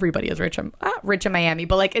 not everybody is rich in Miami,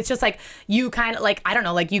 but like it's just like you kind of like, I don't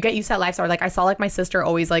know, like you get used to that lifestyle. Like I saw like my sister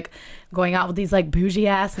always like going out with these like bougie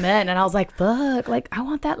ass men, and I was like, fuck, like I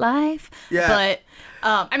want that life. But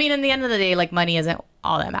I mean, in the end of the day, like money isn't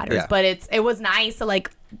all that matters, but it was nice to like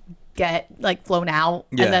get like flown out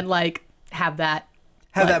and then like have that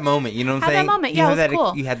moment, you know what I'm saying? Have that moment, yeah, it was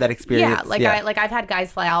cool. You had that experience. Yeah, like I've had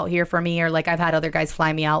guys fly out here for me, or like I've had other guys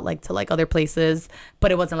fly me out like to like other places,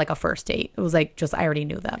 but it wasn't like a first date. It was like just I already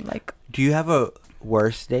knew them. Like, do you have a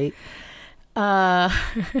worst date?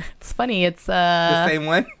 It's funny. It's the same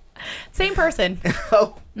one, same person.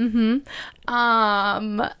 Oh.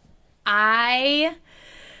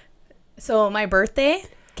 So my birthday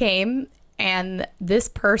came, and this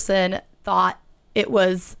person thought it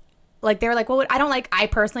was. Like, they were like, well, I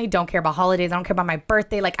personally don't care about holidays. I don't care about my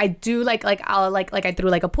birthday. Like, I do like I'll like I threw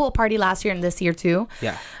like a pool party last year and this year too.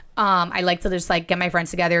 Yeah. I like to just like get my friends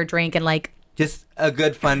together, drink, and like. Just a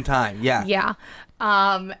good fun time. Yeah. Yeah.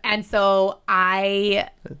 And so it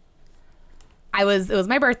was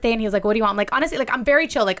my birthday, and he was like, what do you want? I'm like, honestly, like, I'm very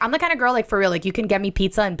chill. Like, I'm the kind of girl, like, for real, like, you can get me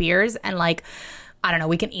pizza and beers, and like, I don't know,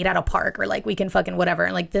 we can eat at a park, or like we can fucking whatever.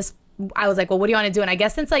 And like this, I was like, well, what do you want to do? And I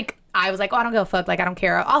guess since like I was like, oh, I don't give a fuck, like I don't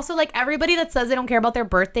care. Also, like everybody that says they don't care about their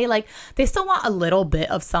birthday, like they still want a little bit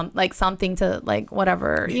of something to like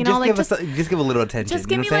whatever, you know, like just give a little attention. Just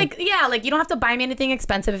give me like, yeah, like you don't have to buy me anything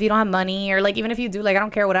expensive if you don't have money, or like even if you do, like I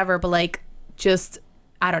don't care, whatever. But like just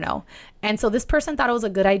I don't know. And so this person thought it was a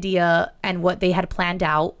good idea, and what they had planned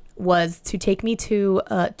out was to take me to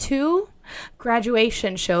two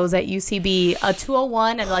graduation shows at UCB, a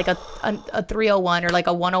 201 and like a 301 or like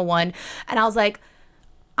a 101. And I was like,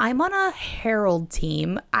 I'm on a Herald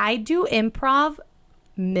team. I do improv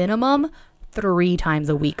minimum 3 times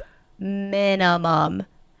a week. Minimum.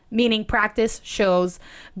 Meaning practice shows,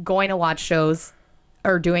 going to watch shows,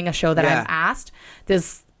 or doing a show that I'm asked.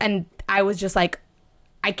 And I was just like,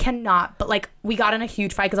 I cannot, but like we got in a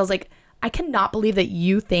huge fight because I was like, I cannot believe that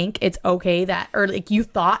you think it's okay that, or like you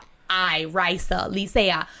thought I, Raisa,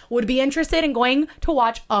 Lisea, would be interested in going to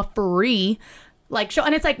watch a free like show.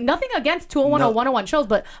 And it's like nothing against 201 or 101 shows,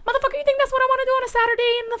 but motherfucker, you think that's what I want to do on a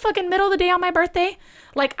Saturday in the fucking middle of the day on my birthday?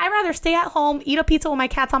 Like, I'd rather stay at home, eat a pizza with my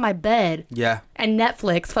cats on my bed. Yeah. And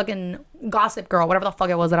Netflix, fucking Gossip Girl, whatever the fuck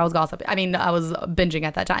it was that I was gossiping. I mean, I was binging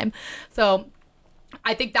at that time. So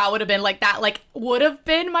I think that would have been like that, like would have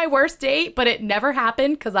been my worst date, but it never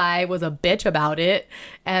happened because I was a bitch about it,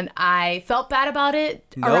 and I felt bad about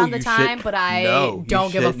it around the time, but I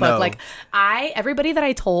don't give a fuck. Like everybody that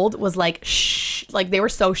I told was like, shh, like they were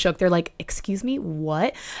so shook. They're like, excuse me,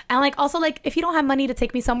 what? And like also like if you don't have money to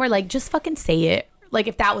take me somewhere, like just fucking say it. Like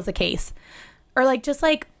if that was the case, or like just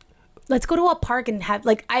like. Let's go to a park and have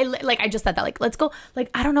like I just said that, like let's go, like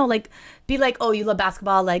I don't know, like be like, oh, you love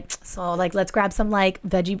basketball, like so like let's grab some like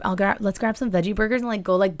let's grab some veggie burgers and like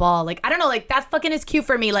go like ball, like I don't know, like that fucking is cute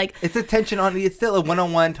for me. Like it's attention on, it's still a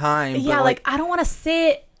one-on-one time, yeah, but like I don't want to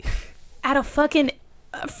sit at a fucking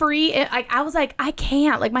free, I was like, I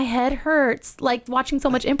can't, like my head hurts like watching so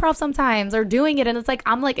much improv sometimes, or doing it, and it's like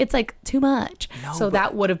I'm like, it's like too much. So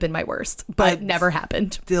that would have been my worst, but never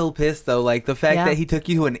happened. Still pissed though, like the fact that he took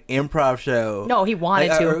you to an improv show. No, he wanted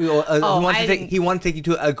to. He wanted to take you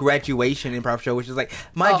to a graduation improv show, which is like,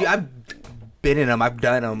 mind you, I've been in them, I've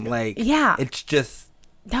done them, like it's just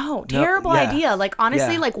terrible idea. Like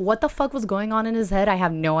honestly, like what the fuck was going on in his head? I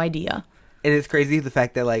have no idea. And it's crazy the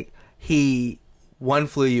fact that like he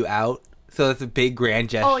flew you out, so it's a big grand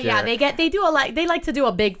gesture. Oh yeah, they do a like, they like to do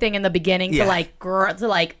a big thing in the beginning to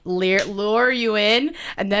like lure you in,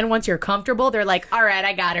 and then once you're comfortable, they're like, all right,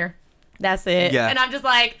 I got her, that's it. And I'm just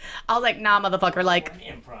like, I was like, nah, motherfucker, like an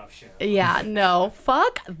improv show. Yeah, no,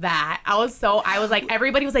 fuck that. I was like,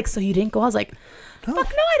 everybody was like, so you didn't go? I was like, fuck no,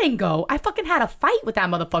 I didn't go. I fucking had a fight with that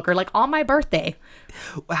motherfucker like on my birthday.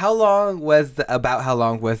 How long was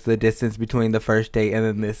the distance between the first date and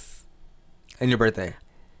then this? And your birthday?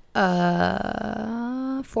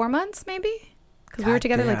 4 months maybe, because we were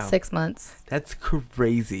together like 6 months. That's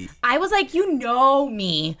crazy. I was like, you know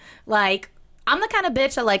me, like I'm the kind of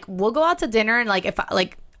bitch that like we'll go out to dinner and like if I,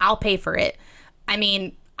 like I'll pay for it. I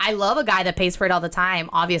mean, I love a guy that pays for it all the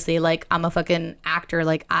time. Obviously, like I'm a fucking actor.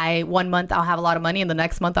 Like 1 month I'll have a lot of money and the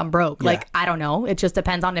next month I'm broke. Like I don't know. It just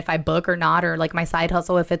depends on if I book or not, or like my side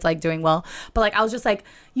hustle if it's like doing well. But like I was just like,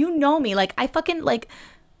 you know me, like I fucking like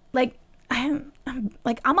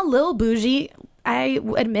I'm a little bougie. I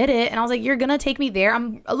admit it. And I was like, you're going to take me there.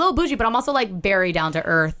 I'm a little bougie, but I'm also like very down to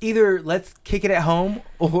earth. Either let's kick it at home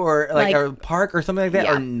or like a park or something like that.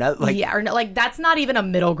 Yeah. Or no, like, yeah. Or no, like that's not even a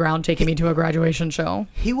middle ground taking me to a graduation show.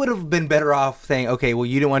 He would have been better off saying, okay, well,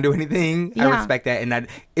 you didn't want to do anything. Yeah. I respect that. And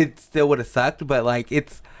it still would have sucked, but like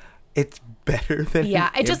it's better than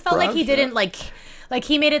it just felt like he didn't like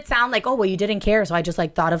he made it sound like, oh, well, you didn't care. So I just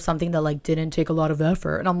like thought of something that like didn't take a lot of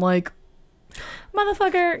effort. And I'm like,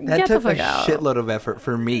 Motherfucker, That get took the fuck a out. shitload of effort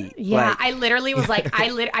for me. Yeah, Like, I literally was like,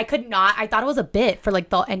 I could not. I thought it was a bit for like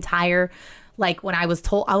the entire, like when I was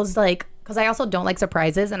told, I was like, because I also don't like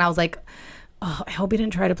surprises, and I was like, oh, I hope he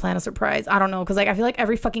didn't try to plan a surprise. I don't know, because like I feel like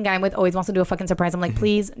every fucking guy I'm with always wants to do a fucking surprise. I'm like,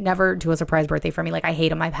 please never do a surprise birthday for me. Like I hate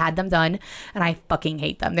them. I've had them done, and I fucking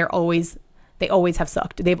hate them. They always have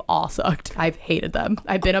sucked. They've all sucked. I've hated them.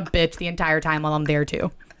 I've been a bitch the entire time while I'm there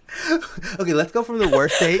too. okay, let's go from the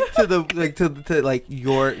worst date to the to like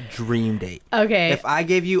your dream date. Okay. If I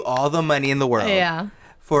gave you all the money in the world, Yeah.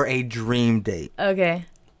 for a dream date, Okay.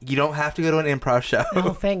 you don't have to go to an improv show. Oh,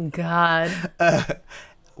 thank God.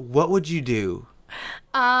 What would you do?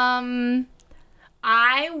 I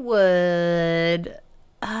would.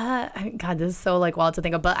 God, this is so like wild to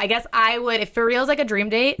think of, but I guess I would, if for real is like a dream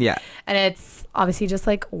date. Yeah. And it's obviously just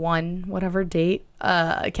like one whatever date.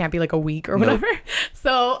 It can't be like a week or whatever.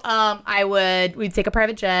 So we'd take a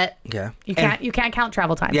private jet. Yeah. You can't count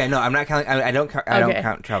travel time. Yeah, no, I'm not counting. I don't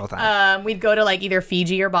count travel time. We'd go to like either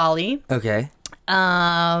Fiji or Bali. Okay.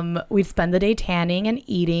 We'd spend the day tanning and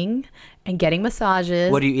eating and getting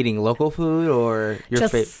massages. What are you eating? Local food or your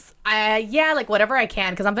favorite? Yeah, like whatever I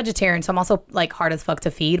can, because I'm vegetarian, so I'm also like hard as fuck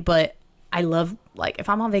to feed. But I love, like, if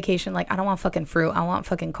I'm on vacation, like I don't want fucking fruit. I want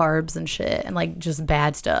fucking carbs and shit and like just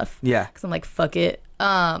bad stuff. Yeah. Because I'm like, fuck it.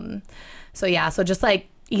 So yeah, so just like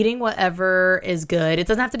eating whatever is good. It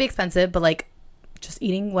doesn't have to be expensive, but like just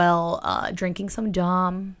eating well, drinking some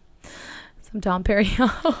Dom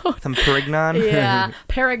Perignon. Some Perignon? Yeah.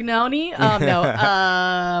 Perignoni?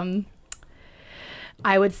 No.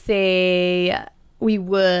 I would say we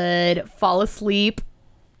would fall asleep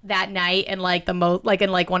that night in like in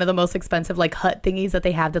like one of the most expensive like hut thingies that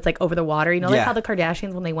they have that's like over the water. You know, like Yeah. how the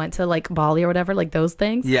Kardashians, when they went to like Bali or whatever, like those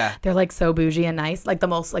things. Yeah. They're like so bougie and nice. Like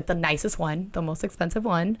the nicest one, the most expensive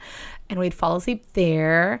one. And we'd fall asleep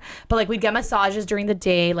there. But like we'd get massages during the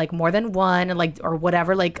day, like more than one, and like or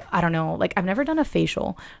whatever. Like I don't know. Like I've never done a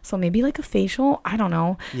facial, so maybe like a facial. I don't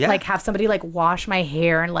know. Yeah. Like have somebody like wash my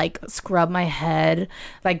hair and like scrub my head,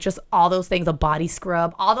 like just all those things. A body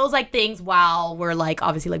scrub, all those like things while we're like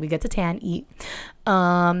obviously like we get to tan, eat.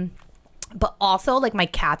 But also like my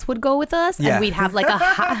cats would go with us, Yeah. and we'd have like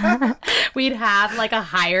a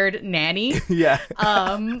hired nanny. Yeah.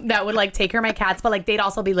 That would like take care of my cats, but like they'd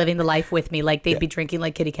also be living the life with me. Like they'd be drinking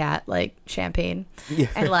like kitty cat like champagne,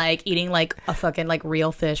 and like eating like a fucking like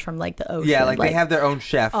real fish from like the ocean. Yeah, like they have their own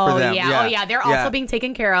chef for them. Oh yeah, they're also being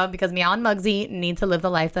taken care of because Meow and Muggsy need to live the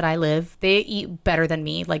life that I live. They eat better than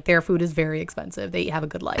me. Like their food is very expensive. They have a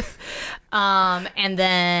good life. And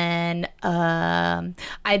then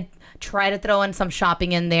I'd try to throw in some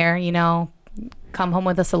shopping in there, you know, come home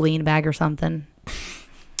with a Celine bag or something.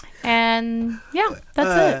 And yeah,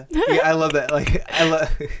 that's it. Yeah, I love that. Like I love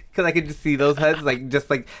because I could just see those huts, like just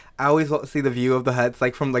like I always see the view of the huts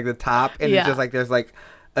like from like the top, and it's just like there's like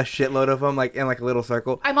a shitload of them like in like a little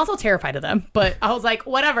circle. I'm also terrified of them, but I was like,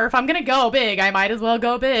 whatever. If I'm gonna go big, I might as well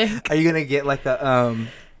go big. Are you gonna get like a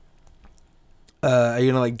are you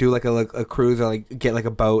gonna like do like a cruise or like get like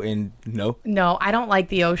a boat and no? No, I don't like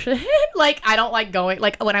the ocean. Like I don't like going.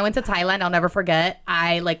 Like when I went to Thailand, I'll never forget.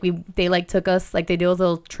 They like took us like they do those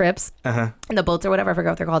little trips in the boats or whatever. I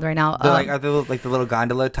forgot what they're called right now. They're like are they like the little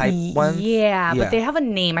gondola type ones? Yeah, but they have a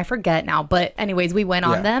name. I forget now. But anyways, we went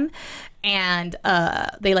on them. And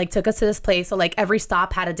they like took us to this place, so like every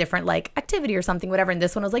stop had a different like activity or something, whatever. And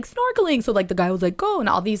this one was like snorkeling, so like the guy was like, go,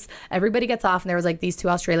 and everybody gets off, and there was like these two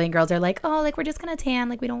Australian girls. They're like, oh, like we're just gonna tan,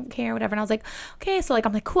 like we don't care, whatever. And I was like, okay, so like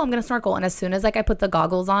I'm like, cool, I'm gonna snorkel. And as soon as like I put the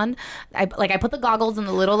goggles on, I put the goggles in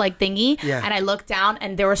the little like thingy, and I looked down,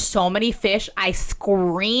 and there were so many fish. I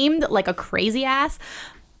screamed like a crazy ass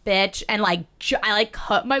bitch, and like I like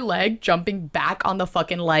cut my leg jumping back on the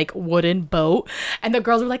fucking like wooden boat, and the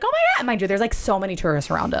girls were like, oh my god. Mind you, there's like so many tourists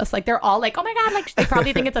around us, like they're all like, oh my god, like they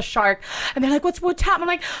probably think it's a shark, and they're like, what's happening? I'm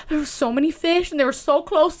like, there were so many fish, and they were so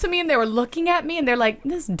close to me, and they were looking at me, and they're like,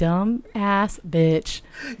 this dumb ass bitch.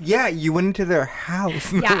 Yeah, you went into their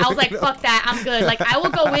house. Yeah, I was like, fuck that, I'm good. Like I will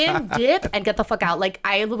go in, dip, and get the fuck out. Like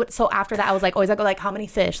so after that I was like, always I go like, how many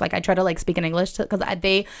fish? Like I try to like speak in English because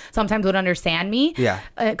they sometimes would understand me. Yeah.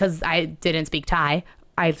 Because I didn't speak Thai.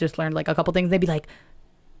 I just learned like a couple things. I'd be like,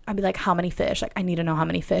 how many fish? Like, I need to know how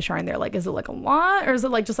many fish are in there. Like, is it like a lot or is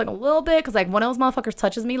it like just like a little bit? Because like one of those motherfuckers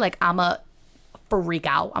touches me, like I'm a freak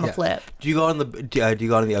out. I'm a flip. Do you go on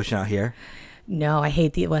the ocean out here? No, I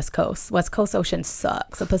hate the West Coast. West Coast ocean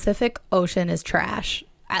sucks. The Pacific Ocean is trash.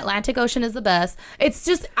 Atlantic Ocean is the best. It's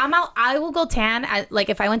just I will go tan like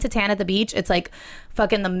if I went to tan at the beach, it's like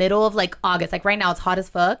fucking the middle of like August. Like right now it's hot as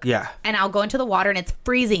fuck. Yeah. And I'll go into the water and it's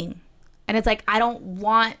freezing. And it's like, I don't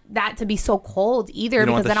want that to be so cold either,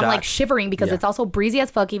 because then I'm like shivering, because it's also breezy as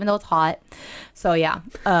fuck, even though it's hot. So yeah,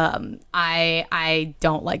 I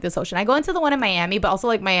don't like this ocean. I go into the one in Miami, but also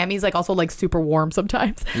like Miami's like also like super warm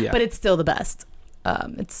sometimes, but it's still the best.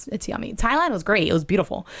 It's yummy. Thailand was great. It was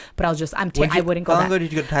beautiful, but I was just, I wouldn't go How back. long ago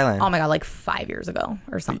did you go to Thailand? Oh my God, like 5 years ago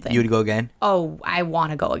or something. You would go again? Oh, I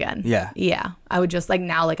want to go again. Yeah. Yeah. I would just like,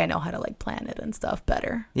 now like I know how to like plan it and stuff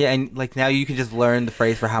better. Yeah, and like now you can just learn the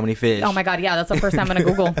phrase for how many fish. Oh my God, yeah, that's the first time I'm gonna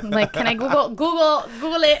Google. I'm like, can I Google it?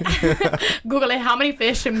 Google it. How many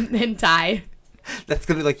fish in Thai? That's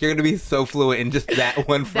gonna be like, you're gonna be so fluent in just that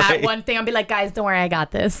one phrase. That one thing. I'll be like, guys, don't worry, I got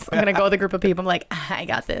this. I'm gonna go with a group of people. I'm like, I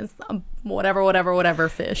got this. Whatever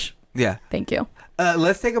fish. Yeah. Thank you.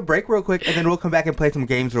 Let's take a break real quick, and then we'll come back and play some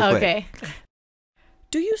games real quick. Okay.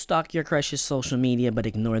 Do you stalk your crush's social media but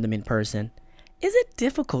ignore them in person? Is it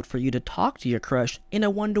difficult for you to talk to your crush in a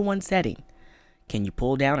one-to-one setting? Can you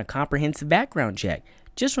pull down a comprehensive background check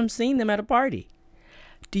just from seeing them at a party?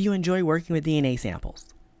 Do you enjoy working with DNA samples?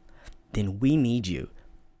 Then we need you.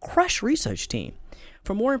 Crush Research Team.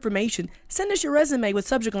 For more information, send us your resume with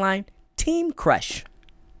subject line Team Crush.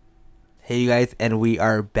 Hey, you guys, and we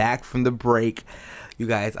are back from the break. You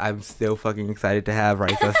guys, I'm still fucking excited to have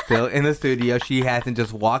Raisa still in the studio. She hasn't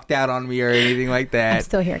just walked out on me or anything like that. I'm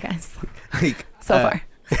still here, guys. Like, so far.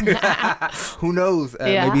 Who knows?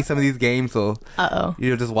 Maybe some of these games will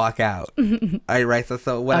you'll just walk out. All right, Raisa.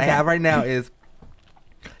 So what I have right now is,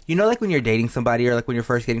 you know, like when you're dating somebody or like when you're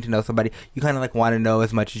first getting to know somebody, you kind of like want to know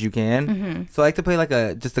as much as you can. Mm-hmm. So I like to play like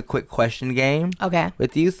just a quick question game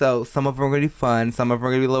with you. So some of them are going to be fun. Some of them are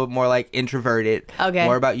going to be a little bit more like introverted.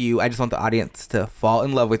 More about you. I just want the audience to fall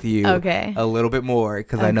in love with you a little bit more,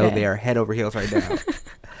 because I know they are head over heels right now.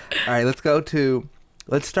 All right, let's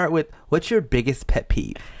start with, what's your biggest pet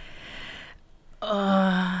peeve?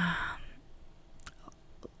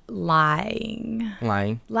 Lying.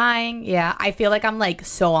 Yeah, I feel like I'm like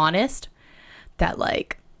so honest that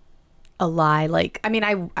like a lie, like, I mean,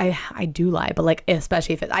 I do lie, but like,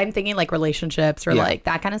 especially if I'm thinking like relationships or like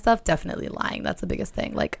that kind of stuff, definitely lying. That's the biggest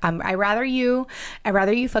thing. Like, I'd rather you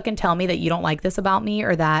fucking tell me that you don't like this about me,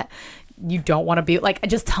 or that you don't want to be like,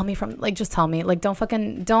 just tell me, like,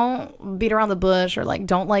 don't beat around the bush, or like,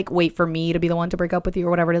 don't like wait for me to be the one to break up with you or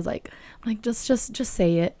whatever it is. Like just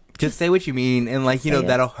say it. Just say what you mean, and like, you know,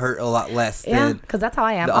 that'll hurt a lot less. Yeah, because that's how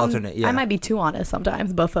I am. The alternate. Yeah, I might be too honest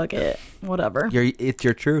sometimes, but fuck it, whatever. It's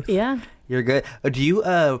your truth. Yeah, you're good. Do you?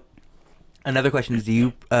 Another question is, do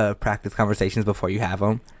you practice conversations before you have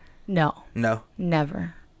them? No,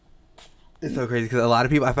 never. It's so crazy, because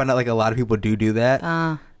I found out like a lot of people do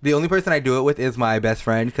that. The only person I do it with is my best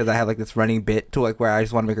friend, because I have like this running bit to like where I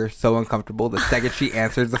just want to make her so uncomfortable the second she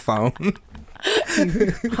answers the phone.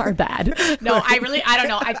 You are bad. No, I don't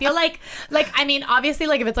know. I feel like I mean, obviously,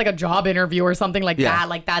 like if it's like a job interview or something like that,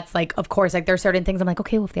 like that's like, of course, like there's certain things I'm like,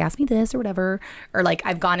 okay, well if they ask me this or whatever, or like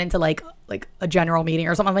I've gone into like a general meeting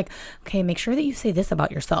or something, I'm like, okay, make sure that you say this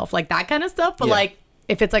about yourself, like that kind of stuff. But like,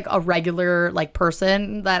 if it's like a regular like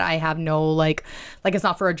person that I have no like it's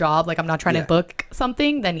not for a job, like I'm not trying to book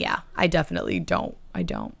something, then I definitely don't. I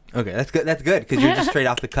don't. Okay, that's good. That's good, because you're just straight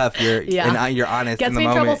off the cuff. You're and you're honest. Gets in the me in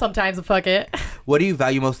moment. trouble sometimes, but fuck it. What do you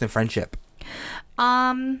value most in friendship?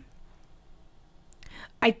 I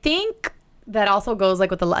think that also goes like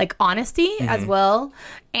with the like honesty as well,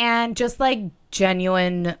 and just like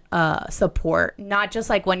genuine support, not just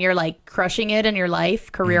like when you're like crushing it in your life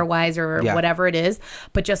career wise or whatever it is,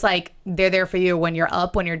 but just like they're there for you when you're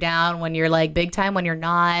up, when you're down, when you're like big time, when you're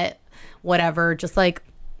not, whatever, just like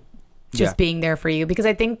being there for you. Because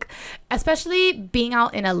I think especially being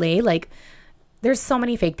out in LA, like there's so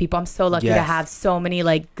many fake people. I'm so lucky to have so many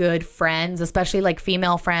like good friends, especially like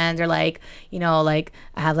female friends, or like, you know, like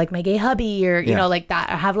I have like my gay hubby, or you know, like that.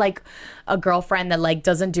 I have like a girlfriend that like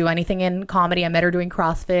doesn't do anything in comedy. I met her doing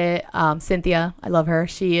CrossFit. Cynthia, I love her.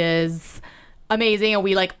 She is amazing, and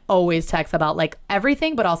we like always text about like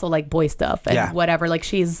everything, but also like boy stuff and whatever.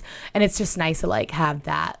 Like and it's just nice to like have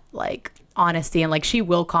that like honesty, and like she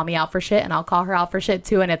will call me out for shit and I'll call her out for shit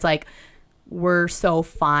too, and it's like we're so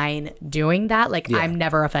fine doing that. Like I'm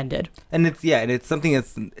never offended. And it's something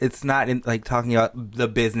it's not in, like talking about the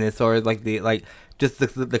business or like the like just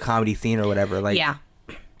the comedy scene or whatever. Like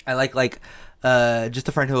I like just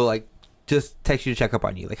a friend who will like just text you to check up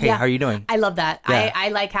on you. Like, hey, how are you doing? I love that. I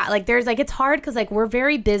like how like there's like, it's hard because like we're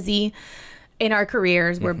very busy in our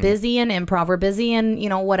careers. We're busy in improv. We're busy in, you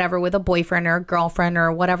know, whatever, with a boyfriend or a girlfriend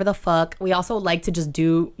or whatever the fuck. We also like to just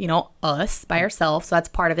do, you know, us by ourselves. So that's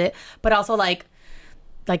part of it. But also like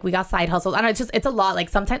like we got side hustles. I don't know, it's a lot. Like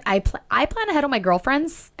sometimes I plan ahead on my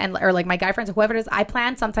girlfriends or like my guy friends or whoever it is. I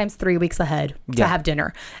plan sometimes 3 weeks ahead to have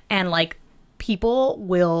dinner, and like people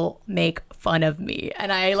will make fun of me,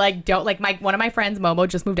 and I like don't like one of my friends, Momo,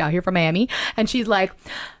 just moved out here from Miami, and she's like,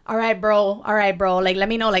 all right bro, like let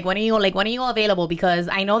me know like when are you available, because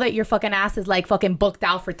I know that your fucking ass is like fucking booked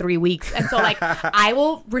out for 3 weeks. And so like I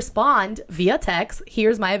will respond via text,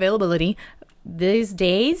 here's my availability these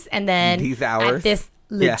days, and then these hours at this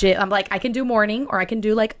legit, I'm like, I can do morning, or I can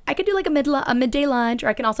do like a midday lunch, or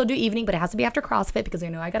I can also do evening, but it has to be after CrossFit because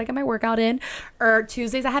I gotta get my workout in. Or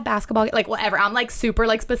Tuesdays I have basketball, like whatever. I'm like super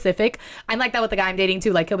like specific. I'm like that with the guy I'm dating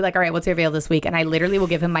too. Like he'll be like, all right, what's your avail this week? And I literally will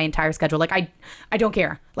give him my entire schedule. Like I don't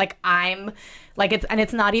care. Like I'm like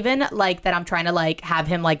it's not even like that I'm trying to like have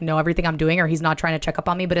him like know everything I'm doing, or he's not trying to check up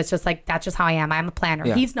on me, but it's just like that's just how I am. I'm a planner.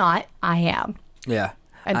 Yeah. He's not. I am. Yeah.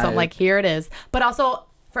 And so I'm like, here it is. But also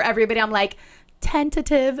for everybody, I'm like,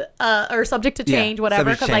 tentative or subject to change,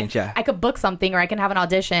 whatever, because like I could book something, or I can have an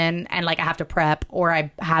audition and like I have to prep, or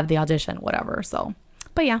I have the audition, whatever. So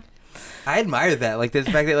but yeah, I admire that, like the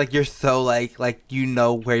fact that like you're so like you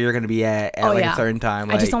know where you're gonna be at like a certain time.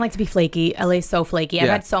 Like, I just don't like to be flaky. LA's so flaky. I've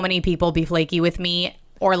had so many people be flaky with me,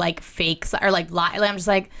 or like fakes, or like lie. I'm just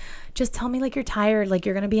like, just tell me like you're tired, like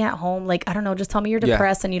you're gonna be at home, like I don't know, just tell me you're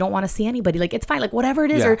depressed and you don't want to see anybody, like it's fine, like whatever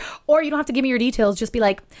it is, or you don't have to give me your details, just be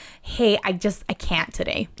like, hey, I can't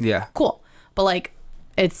today. Cool. But like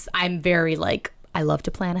I'm very like, I love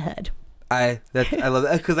to plan ahead. I love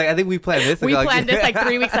that, because like I think we planned this. We planned this like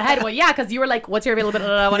 3 weeks ahead. Well, yeah, because you were like, what's your availability?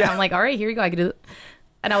 I'm like, all right, here you go, I can do it.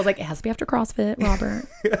 And I was like, it has to be after CrossFit, Robert.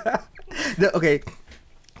 No, okay,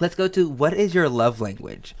 let's go to what is your love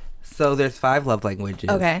language. So there's 5 love languages.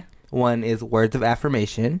 Okay. One is words of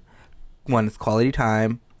affirmation. One is quality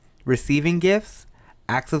time, receiving gifts,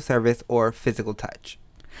 acts of service, or physical touch.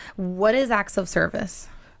 What is acts of service?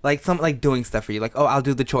 Like like doing stuff for you. Like, oh, I'll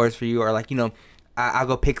do the chores for you, or like, I'll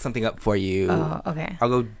go pick something up for you. Oh, okay. I'll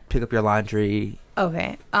go pick up your laundry.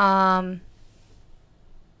 Okay.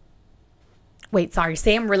 Wait, sorry.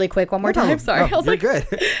 Say them really quick one more time. Sorry. No, you're good.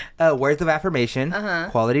 Words of affirmation,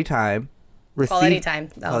 quality time, quality time.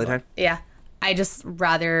 Quality time. Yeah. I just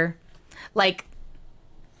rather like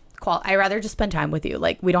I rather just spend time with you.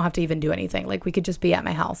 Like we don't have to even do anything. Like we could just be at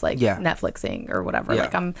my house, like Netflixing or whatever. Yeah.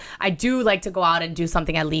 Like I do like to go out and do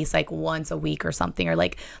something at least like once a week or something, or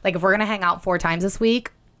like if we're gonna hang out 4 times this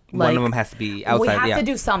week, like, one of them has to be outside. We have to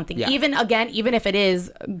do something. Yeah. Even if it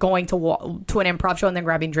is going to an improv show and then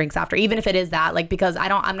grabbing drinks after, even if it is that, like, because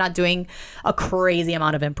I'm not doing a crazy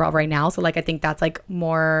amount of improv right now. So like I think that's like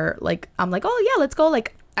more like I'm like, oh yeah, let's go.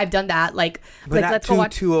 Like I've done that. Like, but like not let's go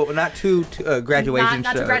watch. Not to graduation.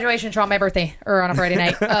 Not to graduation show on my birthday or on a Friday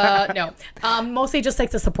night. No. Mostly just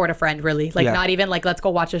like to support a friend, really. Like not even like let's go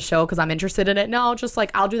watch a show because I'm interested in it. No, just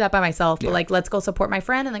like I'll do that by myself. But like let's go support my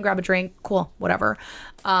friend and then grab a drink. Cool, whatever.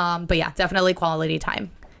 But yeah, definitely quality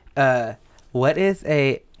time. What is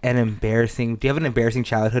an embarrassing? Do you have an embarrassing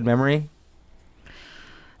childhood memory?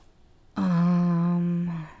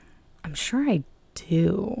 I'm sure I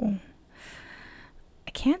do.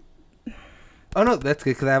 I can't. Oh no, that's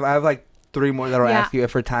good because I have like 3 more that I'll ask you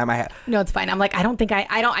if for time I have. No, it's fine. I'm like I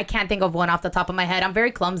can't think of one off the top of my head. I'm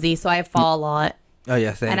very clumsy, so I fall a lot. Oh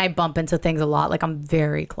yeah, same. And I bump into things a lot. Like I'm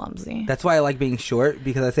very clumsy. That's why I like being short,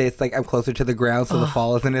 because I say it's like I'm closer to the ground, so the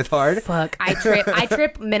fall isn't as hard. Fuck, I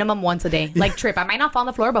trip minimum once a day. Like trip. I might not fall on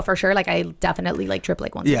the floor, but for sure, like I definitely like trip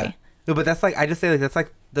like once a day. No, but that's like I just say like that's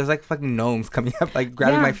like there's like fucking gnomes coming up like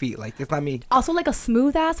grabbing my feet, like it's not me. Also like a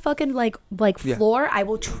smooth ass fucking like floor, I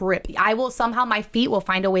will trip. I will somehow my feet will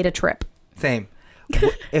find a way to trip. Same.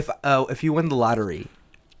 If you win the lottery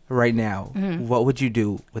right now, what would you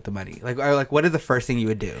do with the money? Like what is the first thing you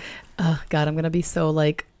would do? Oh God, I'm gonna be so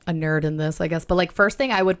like a nerd in this, I guess. But like first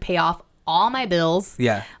thing, I would pay off all my bills.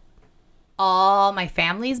 Yeah. All my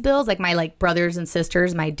family's bills, like my like brothers and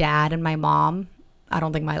sisters, my dad and my mom. I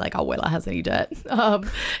don't think my like abuela has any debt. I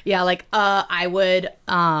would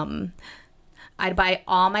I'd buy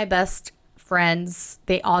all my best friends.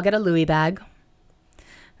 They all get a Louis bag.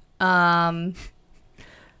 The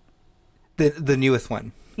newest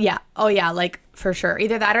one. Yeah. Oh yeah, like for sure.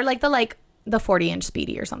 Either that or like the 40-inch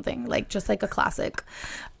Speedy or something. Like just like a classic.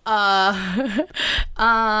 I'd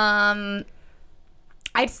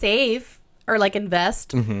save. or like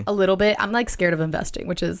invest a little bit. I'm like scared of investing,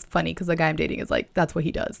 which is funny because the guy I'm dating is like, that's what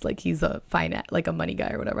he does. Like he's a like a money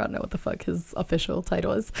guy or whatever. I don't know what the fuck his official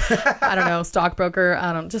title is. I don't know, stockbroker.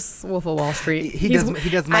 I don't, just Wolf of Wall Street. He does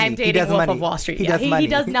money. I'm dating Wolf of Wall Street. He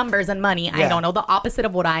does numbers and money. Yeah. I don't know, the opposite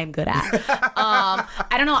of what I'm good at.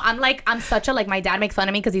 I don't know. I'm such a, like, my dad makes fun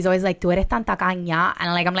of me because he's always like, "Tu eres tan tacaña,"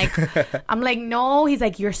 and like I'm like, no. He's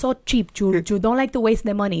like, "You're so cheap. You don't like to waste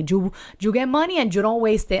the money. You get money and you don't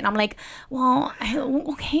waste it." And I'm like, well,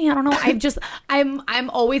 okay, I don't know. I'm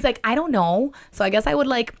always like, I don't know. So I guess I would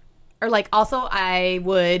like, or like, also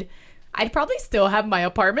I'd probably still have my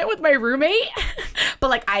apartment with my roommate, but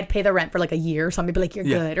like I'd pay the rent for like a year. So somebody be like, "You're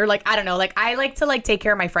good," or like, I don't know. Like I like to like take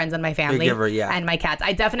care of my friends and my family, giver, and my cats.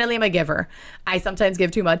 I definitely am a giver. I sometimes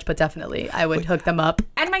give too much, but definitely I would hook them up,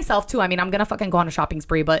 and myself too. I mean, I'm gonna fucking go on a shopping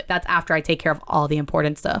spree, but that's after I take care of all the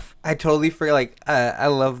important stuff. I totally forget. Like, I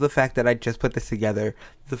love the fact that I just put this together.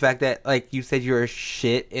 The fact that, like, you said you were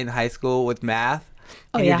shit in high school with math.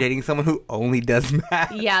 And you're dating someone who only does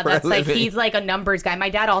math. Yeah, that's like, he's like a numbers guy. My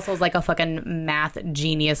dad also is like a fucking math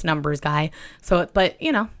genius numbers guy. So, but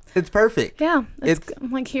you know, it's perfect. Yeah.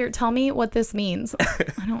 I'm like, here, tell me what this means.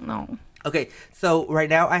 I don't know. Okay, so right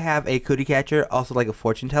now I have a cootie catcher, also like a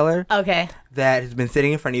fortune teller. Okay. That has been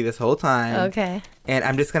sitting in front of you this whole time. Okay. And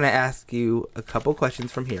I'm just going to ask you a couple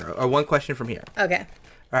questions from here, or one question from here. Okay.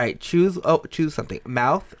 All right, choose something.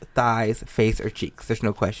 Mouth, thighs, face, or cheeks. There's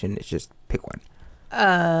no question. It's just pick one.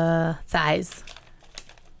 Thighs.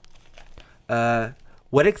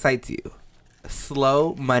 What excites you?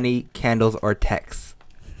 Slow, money, candles, or texts?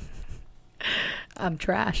 I'm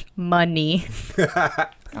trash. Money. I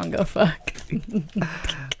don't go fuck.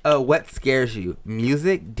 What scares you?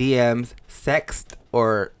 Music, DMs, sext,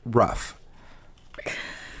 or rough?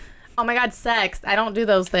 Oh my god, sext. I don't do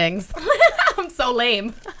those things. I'm so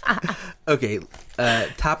lame. Okay,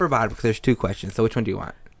 top or bottom? Because there's two questions. So which one do you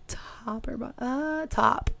want? Top or bottom?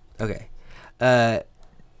 Top. Okay.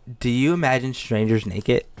 Do you imagine strangers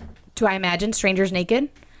naked? Do I imagine strangers naked?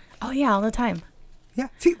 Oh yeah, all the time. Yeah.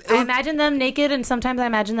 See, I imagine them naked, and sometimes I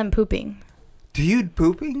imagine them pooping. Do you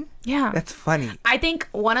pooping? Yeah. That's funny. I think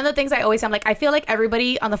one of the things I always say, I'm like, I feel like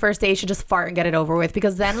everybody on the first day should just fart and get it over with,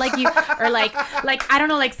 because then like you, or like, I don't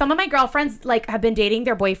know, like some of my girlfriends like have been dating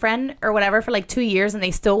their boyfriend or whatever for like 2 years and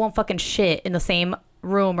they still won't fucking shit in the same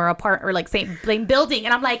room or apart or like same building.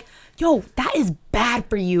 And I'm like, yo, that is bad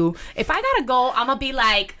for you. If I gotta go, I'm gonna be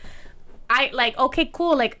like, okay,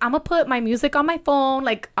 cool. Like, I'm gonna put my music on my phone.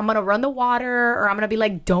 Like, I'm gonna run the water, or I'm gonna be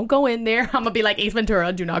like, don't go in there. I'm gonna be like Ace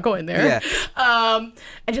Ventura, do not go in there. Yeah.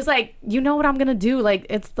 And just like, you know what I'm gonna do? Like,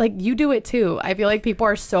 it's like, you do it too. I feel like people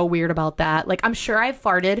are so weird about that. Like, I'm sure I've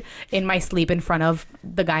farted in my sleep in front of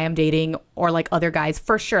the guy I'm dating or like other guys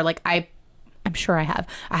for sure. Like, I'm sure I have.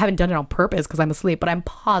 I haven't done it on purpose because I'm asleep, but I'm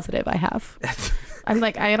positive I have. I'm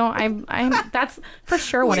like, I'm that's for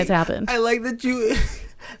sure when it's happened. I like that you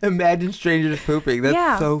imagine strangers pooping.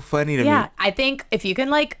 That's so funny to me. Yeah, I think if you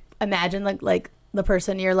can like imagine like the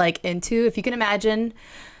person you're like into, if you can imagine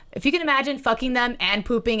fucking them and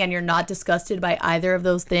pooping and you're not disgusted by either of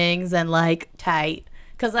those things, and like tight.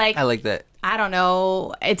 Because like, I like that. I don't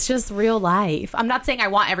know. It's just real life. I'm not saying I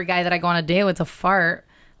want every guy that I go on a date with to fart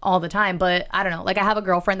all the time, but I don't know. Like, I have a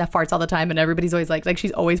girlfriend that farts all the time, and everybody's always like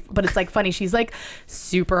she's always, but it's like funny. She's like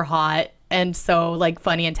super hot and so like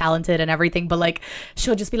funny and talented and everything, but like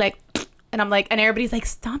she'll just be like, and I'm like, and everybody's like,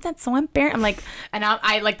 stop, that's so embarrassing. I'm like, and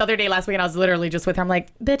I like the other day last week, and I was literally just with her. I'm like,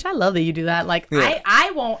 bitch, I love that you do that. Like, yeah. I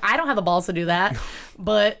don't have the balls to do that,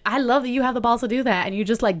 but I love that you have the balls to do that, and you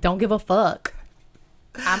just like don't give a fuck.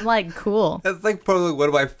 I'm like, cool. That's like probably one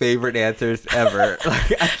of my favorite answers ever.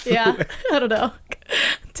 Like, yeah, I don't know.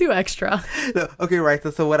 Too extra. No, okay, right.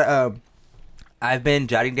 So what? I've been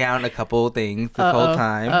jotting down a couple things this whole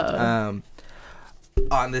time.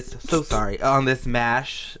 On this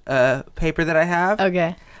MASH paper that I have.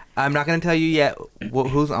 Okay. I'm not gonna tell you yet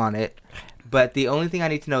who's on it, but the only thing I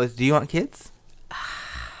need to know is, do you want kids?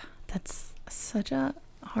 That's such a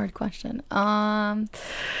hard question.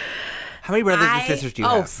 How many brothers and sisters do you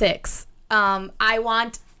have? 6. I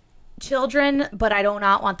want children, but I do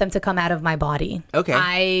not want them to come out of my body. Okay.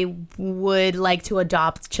 I would like to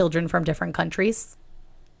adopt children from different countries.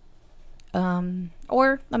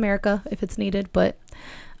 Or America if it's needed, but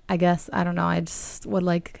I guess, I don't know, I just would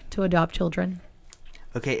like to adopt children.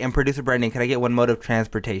 Okay, and producer Brendan, can I get one mode of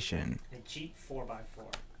transportation? A Jeep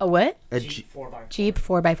 4x4. A what? A Jeep 4x4. Jeep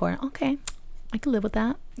 4x4. Okay. I can live with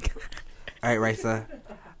that. All right, Raisa.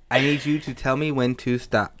 I need you to tell me when to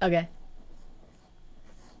stop. Okay.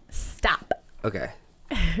 Stop. Okay.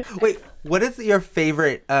 Wait, what is your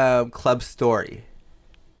favorite club story?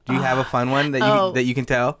 Do you have a fun one that you can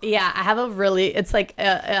tell? Yeah, I have a really, it's like,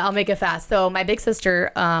 I'll make it fast. So my big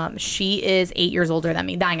sister, she is 8 years older than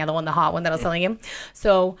me. Danya, the hot one that I was telling you.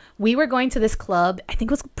 So we were going to this club. I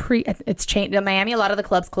think it was it's changed. In Miami, a lot of the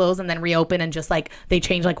clubs close and then reopen and just like, they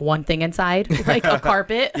change like one thing inside, like a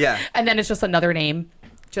carpet. Yeah. And then it's just another name.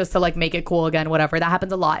 Just to like make it cool again, whatever. That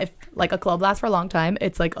happens a lot. If like a club lasts for a long time,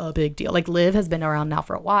 it's like a big deal. Like Liv has been around now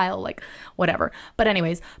for a while, like whatever. But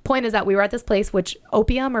anyways, point is that we were at this place, which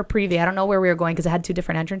Opium or Privé, I don't know where we were going because it had two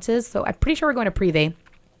different entrances. So I'm pretty sure we're going to Privé.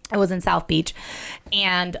 It was in South Beach.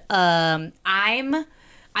 And I've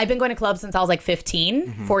been going to clubs since I was like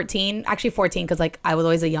 15, 14, actually 14, because like I was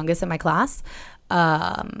always the youngest in my class.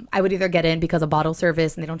 I would either get in because of bottle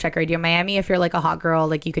service and they don't check your ID. In Miami, if you're like a hot girl,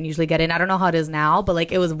 like you can usually get in. I don't know how it is now, but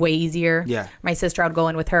like it was way easier. Yeah. My sister, I would go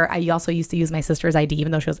in with her. I also used to use my sister's ID,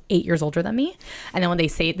 even though she was 8 years older than me. And then when they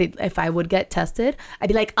say if I would get tested, I'd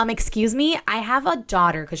be like, excuse me, I have a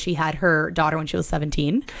daughter, because she had her daughter when she was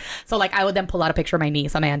 17. So like I would then pull out a picture of my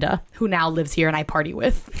niece, Amanda, who now lives here and I party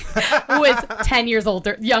with, who is 10 years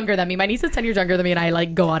younger than me. My niece is 10 years younger than me and I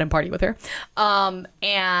like go out and party with her.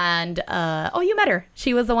 You met her.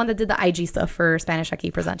 She was the one that did the IG stuff for Spanish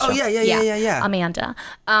Aquí Presents. Oh, yeah. Amanda.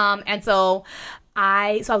 And so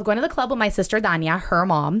I was going to the club with my sister, Danya, her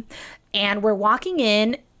mom, and we're walking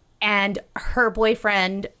in and her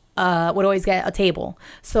boyfriend would always get a table.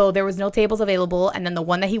 So there was no tables available. And then the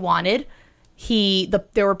one that he wanted,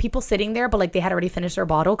 there were people sitting there, but like they had already finished their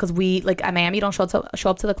bottle, because we like at Miami don't show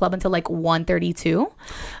up to the club until like 1:32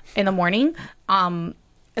 in the morning.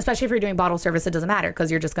 Especially if you're doing bottle service, it doesn't matter because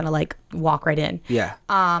you're just going to like walk right in. Yeah.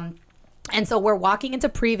 And so we're walking into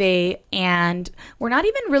Privé and we're not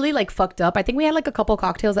even really like fucked up. I think we had like a couple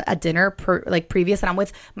cocktails at dinner previous, and I'm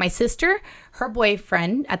with my sister, her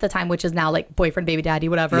boyfriend at the time, which is now like boyfriend, baby daddy,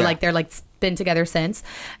 whatever. Yeah. Like they're like been together since,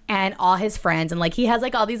 and all his friends, and like he has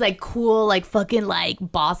like all these like cool like fucking like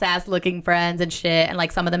boss ass looking friends and shit, and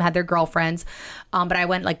like some of them had their girlfriends. But I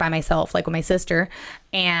went like by myself, like with my sister,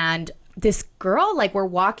 and this girl, like we're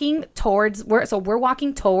walking towards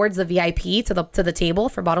the VIP to the table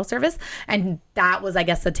for bottle service, and that was I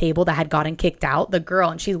guess the table that had gotten kicked out, the girl,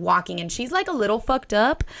 and she's walking and she's like a little fucked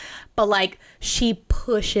up, but like she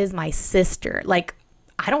pushes my sister, like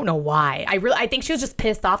I don't know why. I think she was just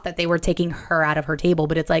pissed off that they were taking her out of her table.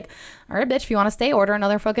 But it's like, all right, bitch, if you want to stay, order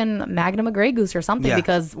another fucking Magnum of Grey Goose or something,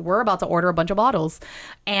 because we're about to order a bunch of bottles.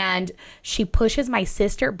 And she pushes my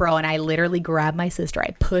sister, bro, and I literally grab my sister.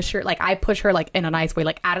 I push her like in a nice way,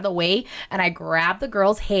 like out of the way, and I grab the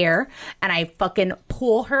girl's hair and I fucking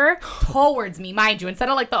pull her towards me, mind you, instead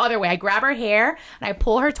of like the other way. I grab her hair and I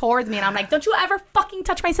pull her towards me, and I'm like, don't you ever fucking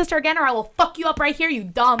touch my sister again, or I will fuck you up right here, you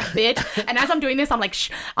dumb bitch. And as I'm doing this, I'm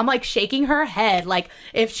like shaking her head. Like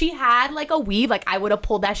if she had like a weave, like I would have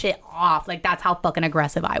pulled that shit off. Like that's how fucking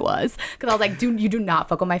aggressive I was. Because I was like, dude, you do not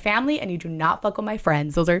fuck with my family and you do not fuck with my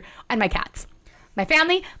friends. And my cats. My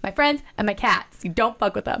family, my friends, and my cats. You don't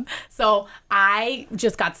fuck with them. So I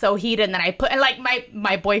just got so heated, and then I put, and like my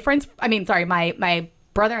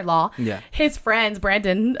brother-in-law, his friends,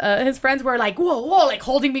 Brandon, his friends were like, whoa, like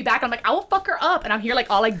holding me back. I'm like, I will fuck her up. And I'm here like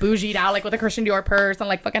all like bougied out, like with a Christian Dior purse and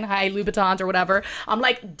like fucking high Louboutins or whatever. I'm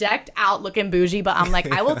like decked out looking bougie, but I'm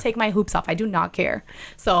like, I will take my hoops off. I do not care.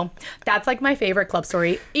 So that's like my favorite club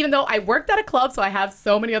story, even though I worked at a club, so I have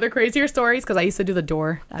so many other crazier stories because I used to do the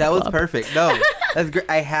door. That was perfect. No, that's great.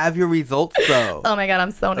 I have your results though. Oh my God,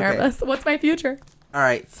 I'm so nervous. What's my future? All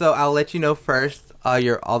right, so I'll let you know first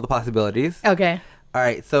all the possibilities. Okay. All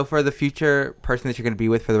right, so for the future person that you're going to be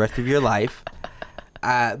with for the rest of your life,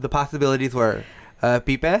 the possibilities were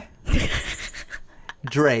Pipe,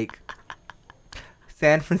 Drake,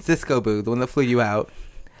 San Francisco Boo, the one that flew you out,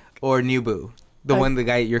 or New Boo, the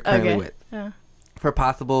guy you're currently with. Yeah. For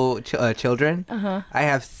possible children, I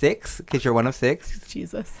have 6, because you're one of 6.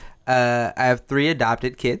 Jesus. I have 3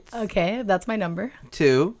 adopted kids. Okay, that's my number.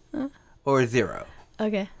 2 or 0.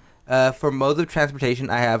 Okay. For modes of transportation,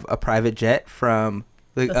 I have a private jet from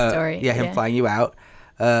the story. Him flying you out.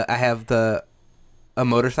 I have a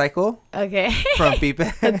motorcycle. Okay. From Pipe.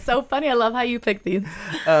 That's so funny. I love how you pick these.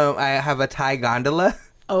 I have a Thai gondola.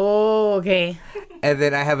 Oh, okay. And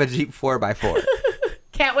then I have a Jeep 4x4.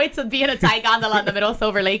 Can't wait to be in a Thai gondola in the middle of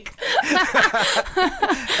Silver Lake.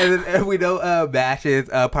 And then we know Bash is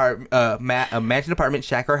a mansion, apartment,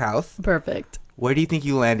 shack, or house. Perfect. Where do you think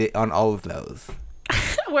you landed on all of those?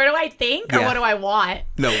 Where do I think, or what do I want?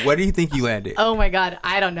 No, where do you think you landed? Oh my God,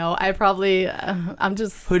 I don't know. I probably, I'm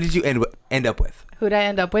just. Who did you end up with? Who did I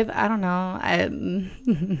end up with? I don't know.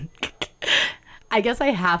 I guess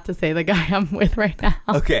I have to say the guy I'm with right now.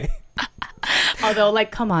 Okay. Although,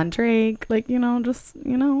 like, come on, Drake. Like, just,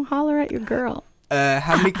 holler at your girl.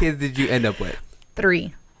 How many kids did you end up with?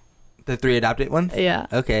 3. The 3 adopted ones? Yeah.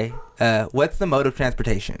 Okay. What's the mode of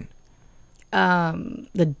transportation?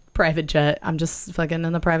 The private jet. I'm just fucking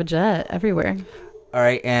in the private jet everywhere. All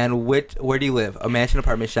right. And where do you live? A mansion,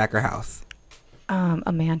 apartment, shack, or house?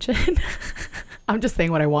 A mansion. I'm just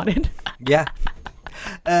saying what I wanted. Yeah.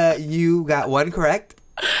 You got 1 correct.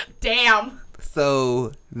 Damn.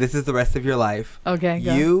 So this is the rest of your life. Okay.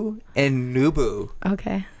 Go. You and Nubu.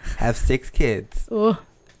 Okay. Have 6 kids. Ooh.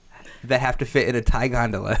 That have to fit in a Thai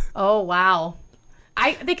gondola. Oh wow.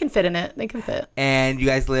 They can fit in it. They can fit. And you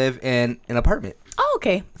guys live in an apartment. Oh,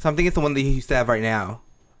 okay. So I'm thinking it's the one that you used to have right now.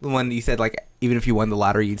 The one that you said, like, even if you won the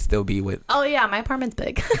lottery, you'd still be with. Oh yeah, my apartment's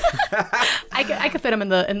big. I could fit them in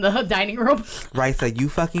the dining room. Raisa, you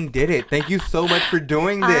fucking did it. Thank you so much for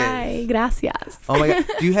doing this. Ay, gracias. Oh my god.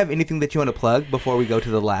 Do you have anything that you want to plug before we go to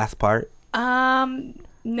the last part?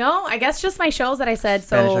 No, I guess just my shows that I said.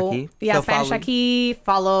 Spanish Aquí? Yeah, So Spanish follow- Aquí.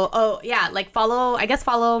 Follow. Oh yeah, like follow. I guess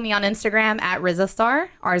follow me on Instagram at Riza Star,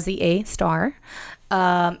 RZA Star,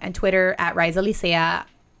 and Twitter at Riza Licea.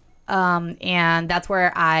 And that's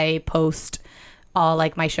where I post all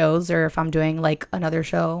like my shows, or if I'm doing like another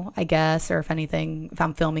show, I guess, or if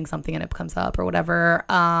I'm filming something and it comes up or whatever.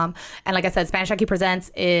 And like I said, Spanish Aquí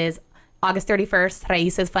Presents is August 31st,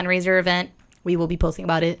 Raíces fundraiser event. We will be posting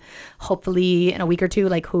about it hopefully in a week or two,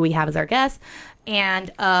 like who we have as our guest.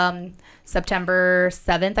 And September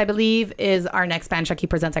 7th, I believe, is our next Spanish Aquí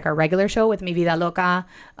Presents, like our regular show with Mi Vida Loca.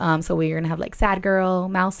 So we're going to have like Sad Girl,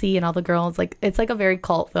 Mousy, and all the girls. Like, it's like a very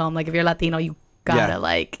cult film. Like, if you're Latino, you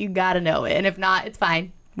gotta know it. And if not, it's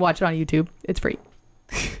fine. Watch it on YouTube. It's free.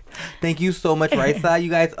 Thank you so much, Raisa.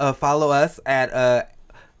 You guys follow us at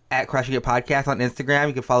Crushing It Podcast on Instagram.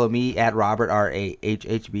 You can follow me at Robert,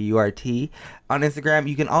 RAHHBURT on Instagram.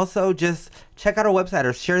 You can also just check out our website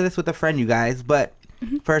or share this with a friend, you guys. But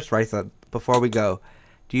first, Raisa, before we go,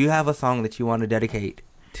 do you have a song that you want to dedicate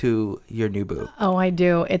to your new boo? Oh, I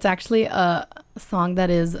do. It's actually a song that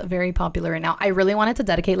is very popular right now. I really wanted to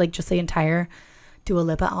dedicate like just the entire Dua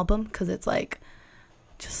Lipa album, because it's like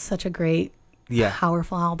just such a great,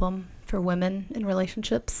 powerful album for women in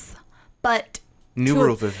relationships. But New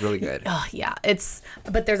Rules is really good. Yeah,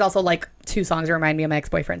 but there's also like 2 songs that remind me of my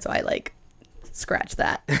ex-boyfriend, so I like scratch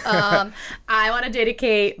that. I want to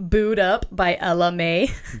dedicate Booed Up by Ella May.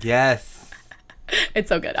 Yes. It's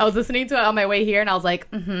so good. I was listening to it on my way here and I was like,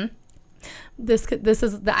 this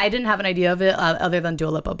is I didn't have an idea of it other than Dua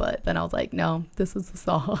Lipa, but then I was like, no, this is the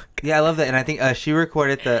song. Yeah, I love that. And I think she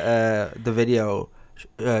recorded the video.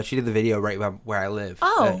 She did the video right where I live.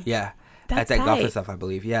 Oh. Yeah. That's at that golf tight. and stuff, I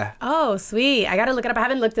believe. Yeah. Oh, sweet. I gotta look it up. I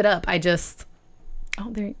haven't looked it up.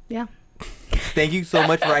 Yeah. Thank you so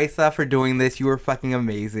much, Raisa, for doing this. You were fucking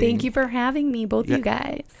amazing. Thank you for having me, both you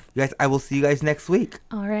guys. You guys, I will see you guys next week.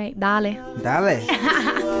 All right, dale. Dale.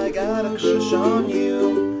 I got a crush on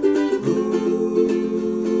you.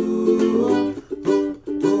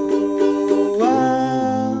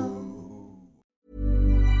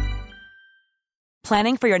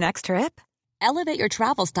 Planning for your next trip? Elevate your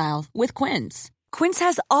travel style with Quince. Quince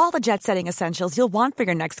has all the jet-setting essentials you'll want for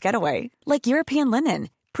your next getaway, like European linen,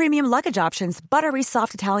 premium luggage options, buttery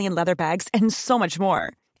soft Italian leather bags, and so much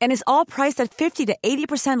more. And is all priced at 50 to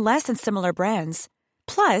 80% less than similar brands.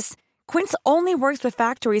 Plus, Quince only works with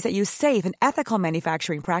factories that use safe and ethical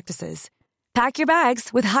manufacturing practices. Pack your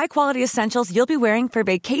bags with high-quality essentials you'll be wearing for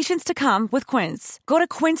vacations to come with Quince. Go to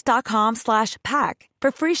quince.com/pack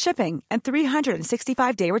for free shipping and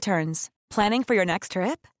 365-day returns. Planning for your next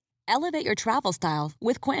trip? Elevate your travel style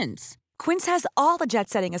with Quince. Quince has all the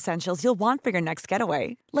jet-setting essentials you'll want for your next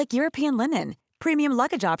getaway, like European linen, premium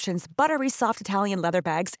luggage options, buttery soft Italian leather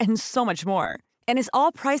bags, and so much more. And is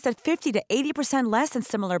all priced at 50 to 80% less than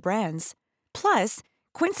similar brands. Plus,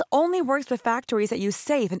 Quince only works with factories that use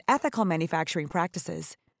safe and ethical manufacturing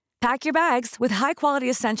practices. Pack your bags with high-quality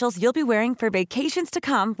essentials you'll be wearing for vacations to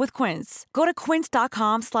come with Quince. Go to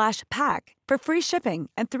quince.com/pack for free shipping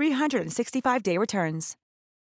and 365-day returns.